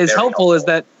what is helpful is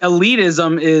that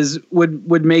elitism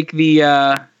would make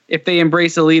the if they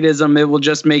embrace elitism, it will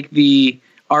just make the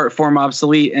art form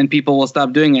obsolete and people will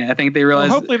stop doing it. I think they realize.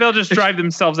 Well, hopefully they'll just drive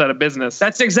themselves out of business.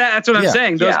 That's what I'm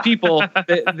saying. Those people,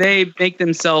 they make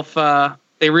themselves.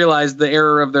 They realize the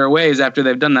error of their ways after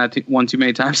they've done that one too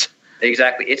many times.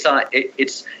 Exactly.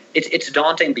 It's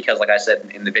daunting because, like I said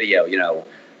in the video, you know,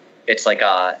 it's like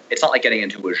it's not like getting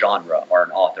into a genre or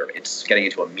an author. It's getting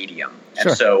into a medium, and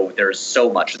so there's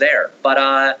so much there.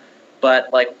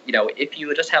 But like, you know, if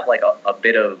you just have like a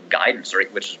bit of guidance, or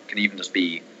which can even just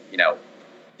be, you know,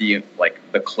 the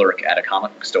clerk at a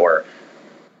comic book store,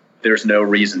 there's no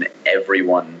reason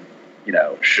everyone, you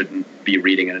know, shouldn't be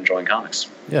reading and enjoying comics.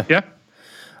 Yeah.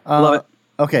 Love it.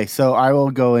 Okay, so I will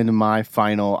go into my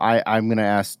final. I'm going to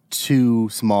ask two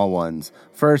small ones.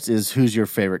 First is, who's your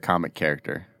favorite comic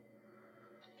character?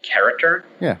 Character?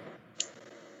 Yeah.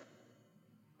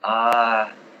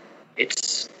 I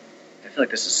feel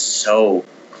like this is so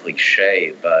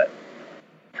cliche, but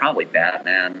probably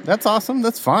Batman. That's awesome.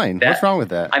 That's fine. What's wrong with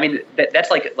that? I mean, that's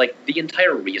like the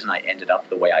entire reason I ended up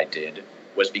the way I did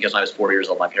was because when I was 4 years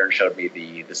old, my parents showed me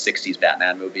the 60s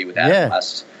Batman movie with Adam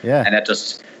West. Yeah. And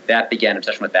that began an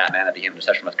obsession with Batman. That became an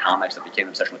obsession with comics. That became an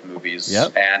obsession with movies.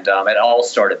 Yep. And it all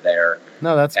started there.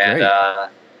 No, that's great.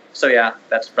 So yeah,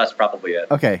 that's probably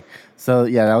it. Okay. So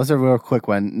yeah, that was a real quick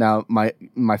one. Now my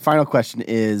final question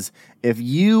is, if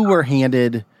you were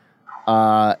handed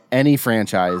any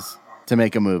franchise to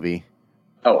make a movie.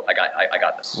 Oh, I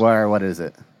got this. What is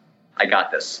it? I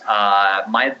got this.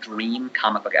 My dream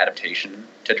comic book adaptation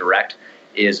to direct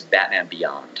is Batman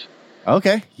Beyond.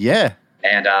 Okay, yeah.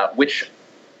 And which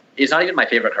is not even my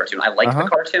favorite cartoon. I like the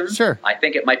cartoon. Sure. I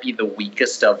think it might be the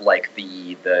weakest of like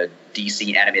the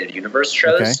DC animated universe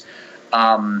shows.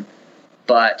 Okay.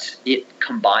 But it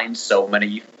combines so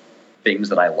many things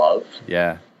that I love.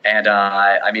 Yeah. And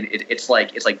I mean, it's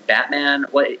like Batman.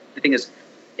 The thing is,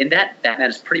 in that, Batman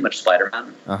is pretty much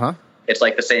Spider-Man. It's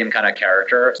like the same kind of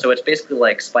character. So it's basically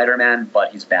like Spider-Man,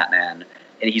 but he's Batman,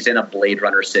 and he's in a Blade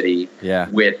Runner city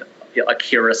with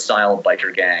Akira-style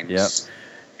biker gangs. Yep.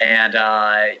 And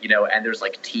you know, and there's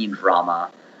like teen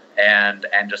drama, and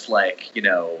just like, you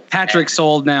know, Patrick's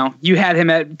sold now. You had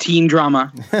him at teen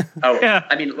drama. Oh, yeah.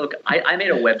 I mean, look, I made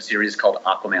a web series called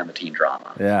Aquaman the Teen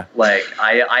Drama. Yeah. Like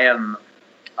I am,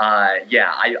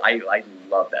 I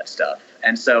love that stuff.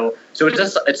 And so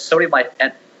it's so many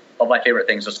of my favorite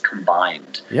things just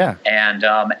combined. Yeah.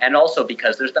 And also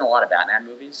because there's been a lot of Batman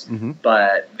movies,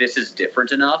 but this is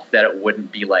different enough that it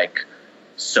wouldn't be like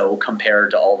so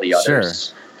compared to all the others.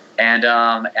 Sure. And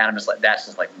I'm just like, that's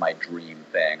just like my dream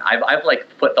thing. I've like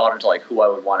put thought into like who I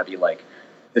would want to be like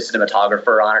the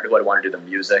cinematographer on it, who I'd want to do the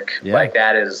music. Yeah. Like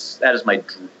that is my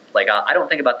like I don't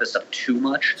think about this stuff too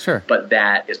much. Sure. But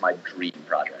that is my dream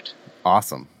project.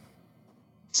 Awesome.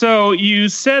 So you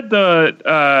said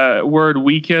the word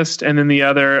weakest and then the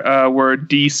other word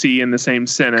DC in the same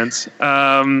sentence.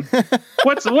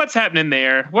 What's happening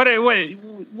there? Why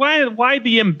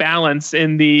the imbalance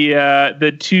in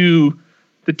the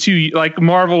two like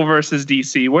Marvel versus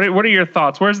DC? What are your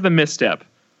thoughts? Where's the misstep?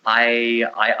 I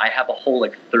have a whole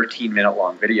like 13-minute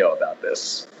long video about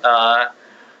this.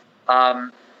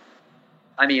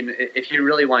 I mean, if you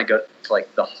really want to go to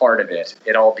like the heart of it,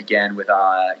 it all began with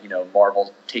you know,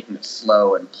 Marvel taking it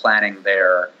slow and planning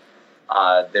their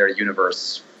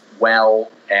universe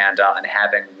well, and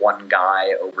having one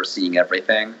guy overseeing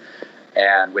everything.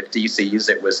 And with DC's,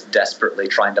 it was desperately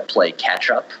trying to play catch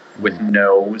up with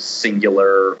no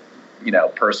singular, you know,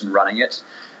 person running it,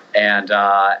 and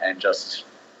just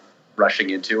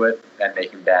rushing into it and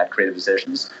making bad creative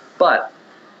decisions. But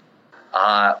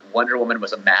Wonder Woman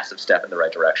was a massive step in the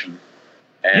right direction.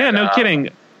 And, yeah, no kidding.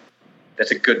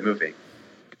 That's a good movie.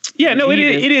 Yeah, no, it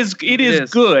is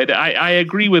good. I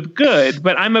agree with good,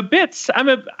 but I'm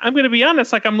going to be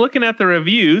honest. Like, I'm looking at the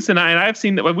reviews, and I've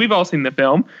seen that. We've all seen the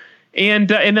film, and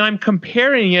then I'm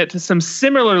comparing it to some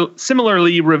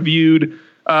similarly reviewed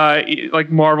like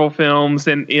Marvel films,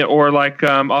 or like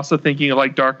also thinking of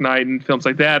like Dark Knight and films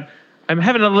like that. I'm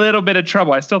having a little bit of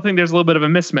trouble. I still think there's a little bit of a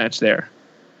mismatch there.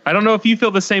 I don't know if you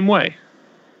feel the same way.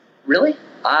 Really?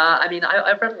 I mean,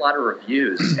 I've read a lot of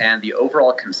reviews, and the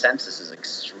overall consensus is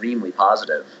extremely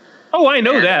positive. Oh, I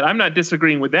know that. I'm not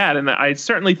disagreeing with that, and I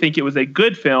certainly think it was a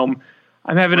good film.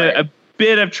 I'm having a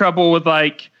bit of trouble with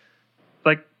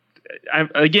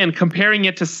again, comparing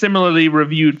it to similarly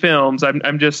reviewed films.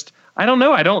 I'm just, I don't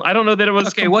know. I don't know that it was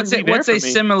okay. What's a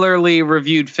similarly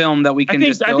reviewed film that we can?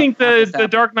 I think the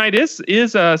Dark Knight is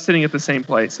sitting at the same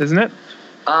place, isn't it?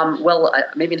 Well,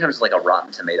 maybe in terms of like a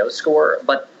Rotten Tomatoes score,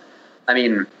 but I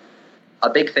mean, a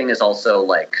big thing is also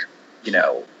like, you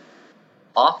know,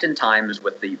 oftentimes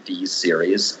with these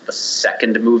series, the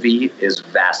second movie is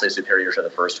vastly superior to the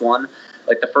first one.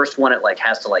 Like the first one, it like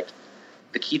has to like,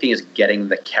 the key thing is getting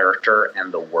the character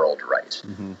and the world right.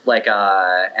 Mm-hmm. Like,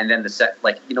 and then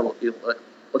like, you know,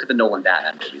 look at the Nolan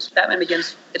Batman movies. Batman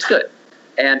Begins, it's good.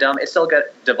 And it still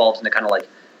devolves into kind of like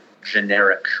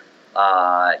generic,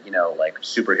 you know, like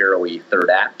superhero-y third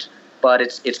act, but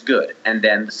it's good. And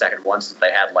then the second one, since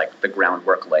they had like the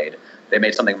groundwork laid, they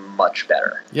made something much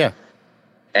better. Yeah.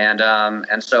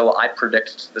 And so I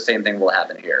predict the same thing will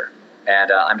happen here.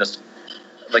 And I'm just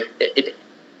like,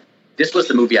 this was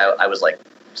the movie I was like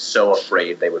so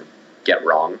afraid they would get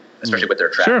wrong, especially with their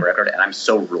track record. And I'm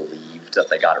so relieved that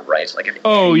they got it right. Like,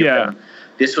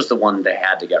 this was the one they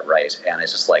had to get right. And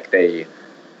it's just like they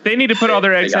need to put all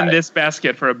their eggs in this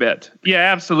basket for a bit.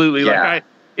 Yeah, absolutely. Yeah.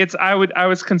 Like I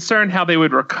was concerned how they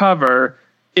would recover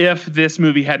if this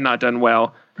movie had not done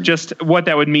well. Just what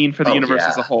that would mean for the universe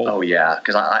as a whole. Oh yeah,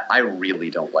 because I really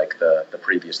don't like the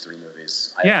previous three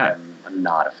movies. I'm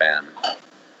not a fan.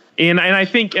 And I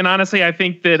think, and honestly, I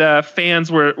think that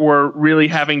fans were really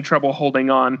having trouble holding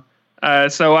on.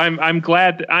 So I'm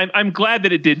glad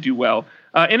that it did do well.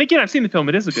 And again, I've seen the film;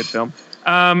 it is a good film.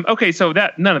 Okay, so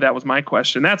none of that was my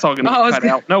question. That's all going to be cut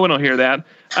out. No one will hear that.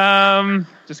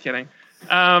 Just kidding.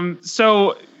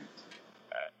 So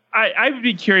I would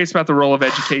be curious about the role of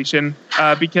education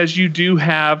because you do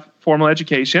have formal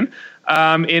education.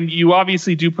 And you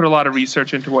obviously do put a lot of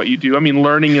research into what you do. I mean,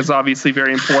 learning is obviously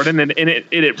very important, and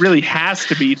it really has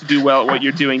to be to do well at what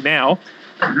you're doing now.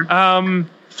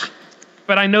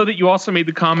 But I know that you also made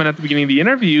the comment at the beginning of the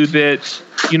interview that,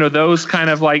 you know, those kind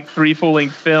of like 3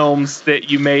 full-length films that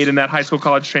you made in that high school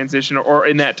college transition or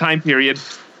in that time period,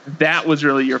 that was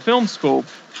really your film school.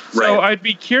 Right. So I'd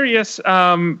be curious,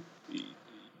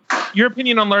 your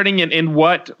opinion on learning and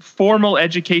what formal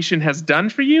education has done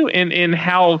for you and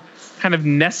how kind of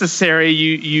necessary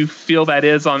you feel that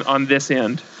is on this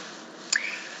end.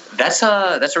 That's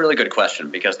a really good question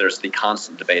because there's the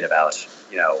constant debate about,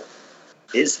 you know,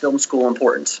 is film school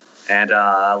important? And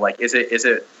like, is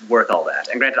it worth all that?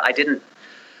 And granted, I didn't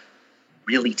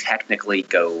really technically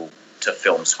go to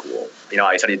film school. You know,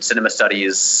 I studied cinema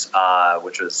studies,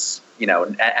 which was, you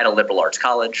know, at a liberal arts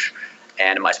college.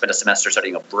 And I spent a semester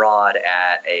studying abroad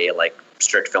at a like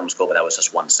strict film school, but that was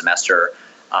just one semester.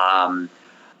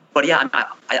 But yeah,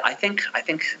 I think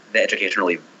the education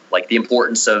really, like the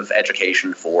importance of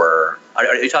education for,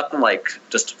 are you talking like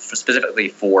just specifically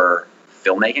for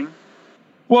filmmaking?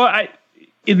 Well,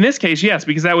 in this case, yes,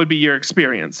 because that would be your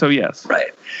experience. So yes.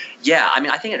 Right. Yeah. I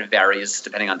mean, I think it varies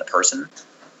depending on the person.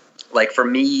 Like for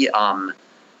me,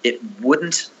 it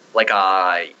wouldn't like,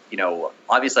 you know,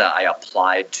 obviously I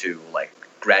applied to like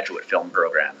graduate film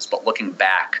programs, but looking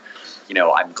back, you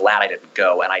know, I'm glad I didn't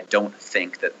go. And I don't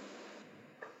think that,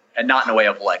 and not in a way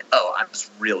of like, oh, I'm just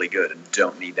really good and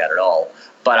don't need that at all.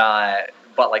 But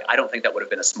like, I don't think that would have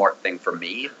been a smart thing for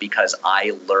me because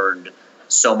I learned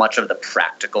so much of the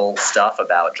practical stuff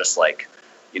about just like,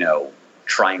 you know,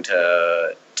 trying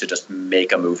to just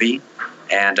make a movie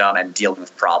and dealing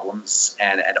with problems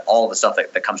and all the stuff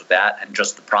that comes with that and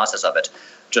just the process of it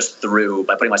just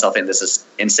by putting myself in this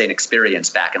insane experience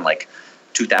back in like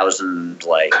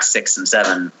 2006 and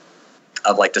 2007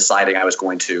 of like deciding I was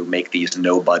going to make these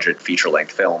no budget feature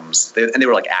length films and they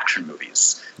were like action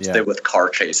movies with car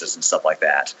chases and stuff like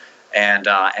that. And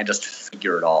just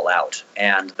figure it all out.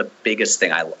 And the biggest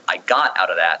thing I got out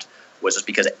of that was just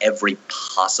because every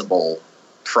possible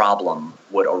problem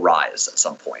would arise at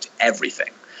some point, everything.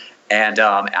 And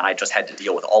I just had to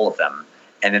deal with all of them.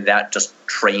 And then that just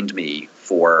trained me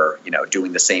for, you know,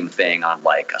 doing the same thing on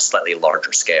like a slightly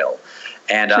larger scale.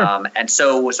 And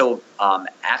so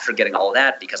after getting all of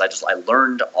that, because I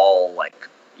learned all like,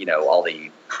 you know, all the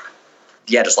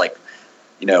just like,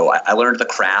 you know, I learned the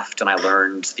craft and I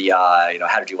learned the, you know,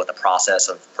 how to deal with the process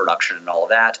of production and all of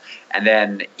that. And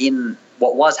then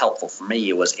what was helpful for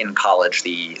me was in college,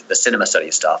 the cinema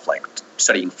study stuff, like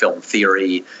studying film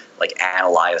theory, like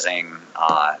analyzing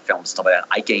films and stuff like that.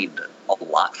 I gained a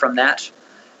lot from that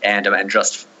and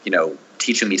just, you know,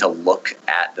 teaching me to look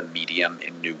at the medium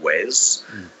in new ways.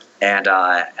 And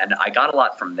I got a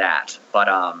lot from that. But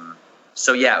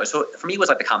so yeah, so for me, it was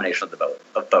like the combination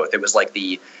of both. It was like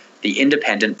the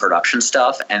independent production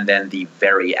stuff and then the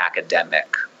very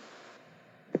academic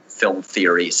film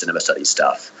theory, cinema study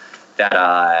stuff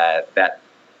that's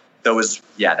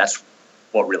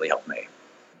what really helped me.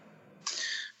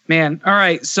 Man. All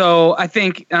right. So I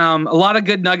think a lot of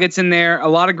good nuggets in there, a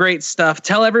lot of great stuff.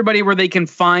 Tell everybody where they can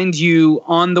find you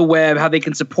on the web, how they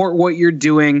can support what you're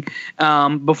doing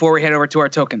before we head over to our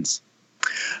tokens.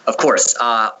 Of course.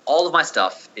 All of my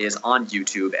stuff is on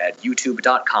YouTube at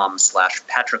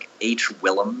youtube.com/Patrick H.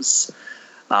 Willems.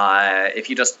 If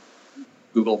you just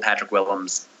Google Patrick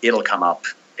Willems, it'll come up.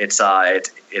 It's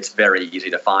very easy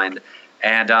to find.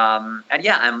 And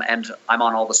yeah, I'm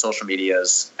on all the social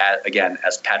medias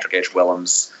as Patrick H.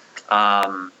 Willems.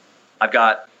 I've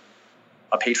got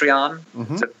a Patreon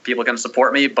so people can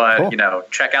support me, but cool.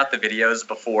 Check out the videos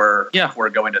before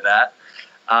going to that.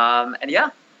 And yeah,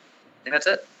 I think that's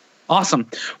it. Awesome.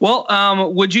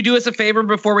 Well, would you do us a favor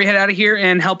before we head out of here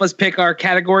and help us pick our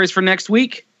categories for next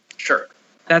week? Sure.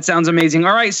 That sounds amazing.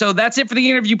 All right, so that's it for the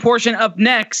interview portion. Up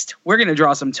next, we're going to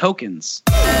draw some tokens.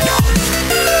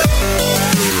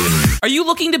 Are you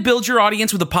looking to build your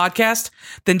audience with a podcast?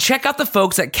 Then check out the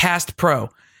folks at Cast Pro.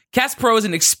 Cast Pro is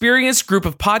an experienced group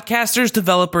of podcasters,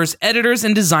 developers, editors,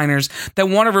 and designers that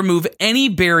want to remove any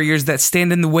barriers that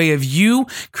stand in the way of you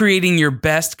creating your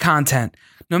best content.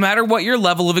 No matter what your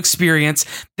level of experience,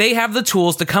 they have the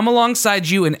tools to come alongside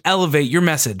you and elevate your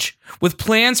message. With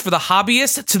plans for the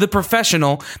hobbyist to the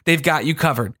professional, they've got you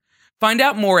covered. Find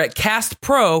out more at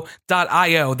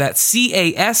castpro.io. That's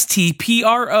castpro.io.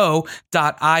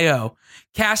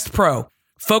 Cast Pro.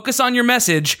 Focus on your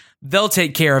message. They'll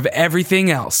take care of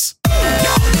everything else.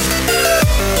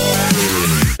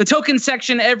 The token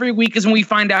section every week is when we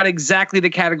find out exactly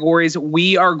the categories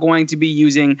we are going to be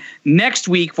using next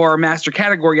week for our master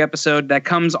category episode that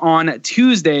comes on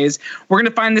Tuesdays. We're going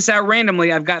to find this out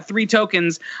randomly. I've got 3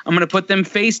 tokens. I'm going to put them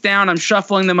face down. I'm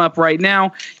shuffling them up right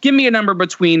now. Give me a number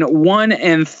between 1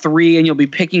 and 3, and you'll be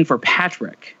picking for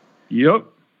Patrick. Yep.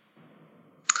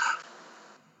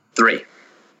 3.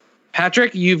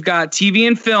 Patrick, you've got TV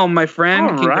and film, my friend.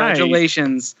 All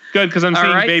Congratulations. Right. Good, because I'm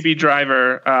seeing Baby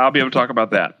Driver. I'll be able to talk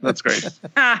about that. That's great.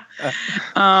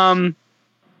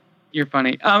 You're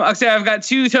funny. Okay, I've got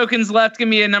 2 tokens left. Give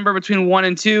me a number between 1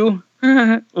 and 2.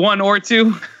 1 or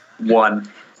 2.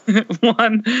 1.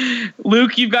 1.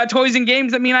 Luke, you've got toys and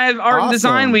games. I mean, I have art and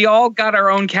design. We all got our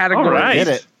own category. All right.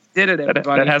 Did it,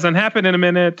 everybody. That hasn't happened in a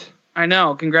minute. I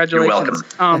know. Congratulations.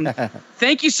 You're welcome.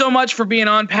 Thank you so much for being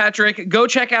on, Patrick. Go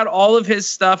check out all of his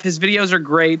stuff. His videos are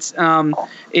great.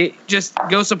 Just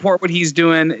go support what he's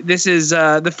doing. This is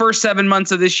the first 7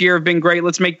 months of this year have been great.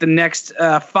 Let's make the next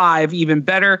 5 even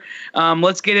better.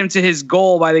 Let's get him to his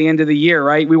goal by the end of the year,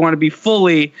 right? We want to be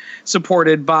fully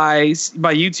supported by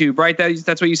YouTube, right?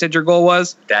 That's what you said your goal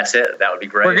was? That's it. That would be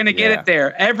great. We're going to get it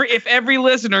there. If every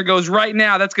listener goes right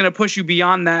now, that's going to push you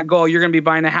beyond that goal. You're going to be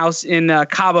buying a house in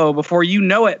Cabo before you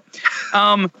know it.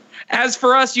 As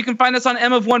for us, you can find us on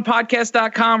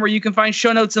mofonepodcast.com, where you can find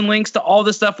show notes and links to all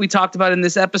the stuff we talked about in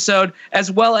this episode,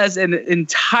 as well as an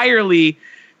entirely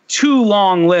too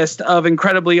long list of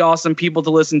incredibly awesome people to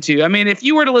listen to. I mean, if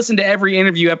you were to listen to every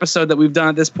interview episode that we've done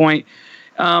at this point,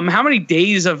 how many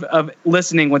days of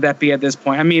listening would that be at this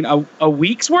point? I mean, a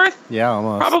week's worth? Yeah,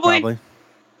 almost. Probably.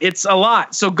 It's a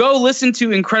lot. So go listen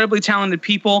to incredibly talented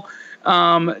people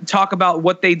talk about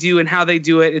what they do and how they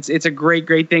do it. It's a great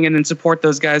thing, and then support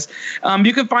those guys.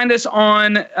 You can find us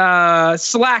on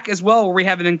Slack as well, where we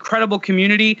have an incredible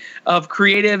community of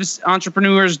creatives,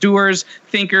 entrepreneurs, doers,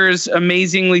 thinkers,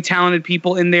 amazingly talented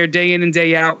people in there day in and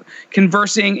day out,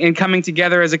 conversing and coming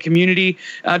together as a community.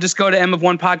 Just go to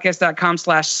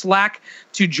mofonepodcast.com/Slack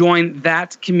to join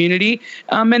that community.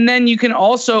 And then you can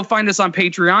also find us on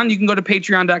Patreon. You can go to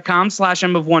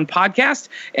patreon.com/mofonepodcast,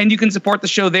 and you can support the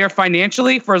show there financially.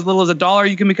 For as little as $1,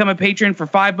 you can become a patron. For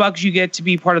 $5, you get to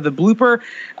be part of the blooper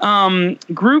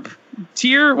group,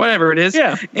 tier, whatever it is.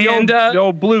 Yeah, the old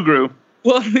blue group.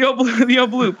 Well, the old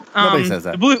bloop. Nobody says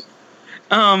that. The bloop.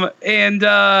 And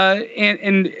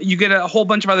you get a whole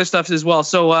bunch of other stuff as well.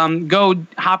 So go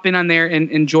hop in on there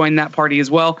and join that party as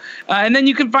well. And then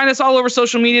you can find us all over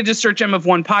social media. Just search M of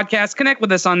One Podcast. Connect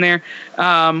with us on there.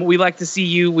 We like to see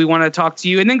you. We want to talk to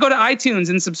you. And then go to iTunes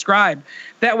and subscribe.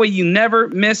 That way you never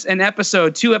miss an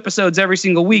episode. 2 episodes every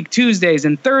single week, Tuesdays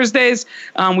and Thursdays.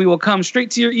 We will come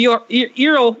straight to your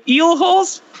eel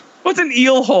holes. What's an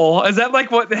eel hole? Is that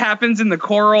like what happens in the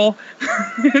coral?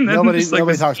 Nobody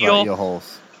talks about eel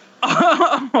holes.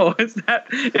 Oh, is that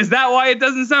why it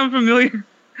doesn't sound familiar?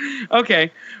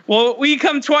 Okay. Well, we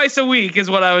come twice a week is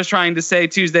what I was trying to say,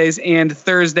 Tuesdays and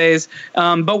Thursdays.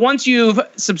 But once you've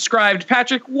subscribed,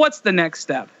 Patrick, what's the next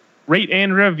step? Rate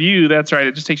and review. That's right.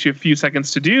 It just takes you a few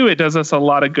seconds to do. It does us a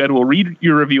lot of good. We'll read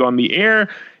your review on the air.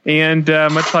 And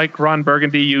much like Ron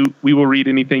Burgundy, we will read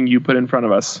anything you put in front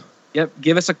of us. Yep.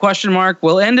 Give us a question mark.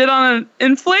 We'll end it on an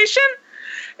inflation.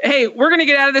 Hey, we're going to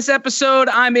get out of this episode.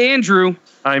 I'm Andrew.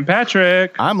 I'm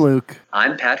Patrick. I'm Luke.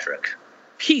 I'm Patrick.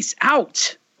 Peace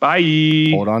out.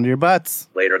 Bye. Hold on to your butts.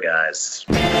 Later, guys.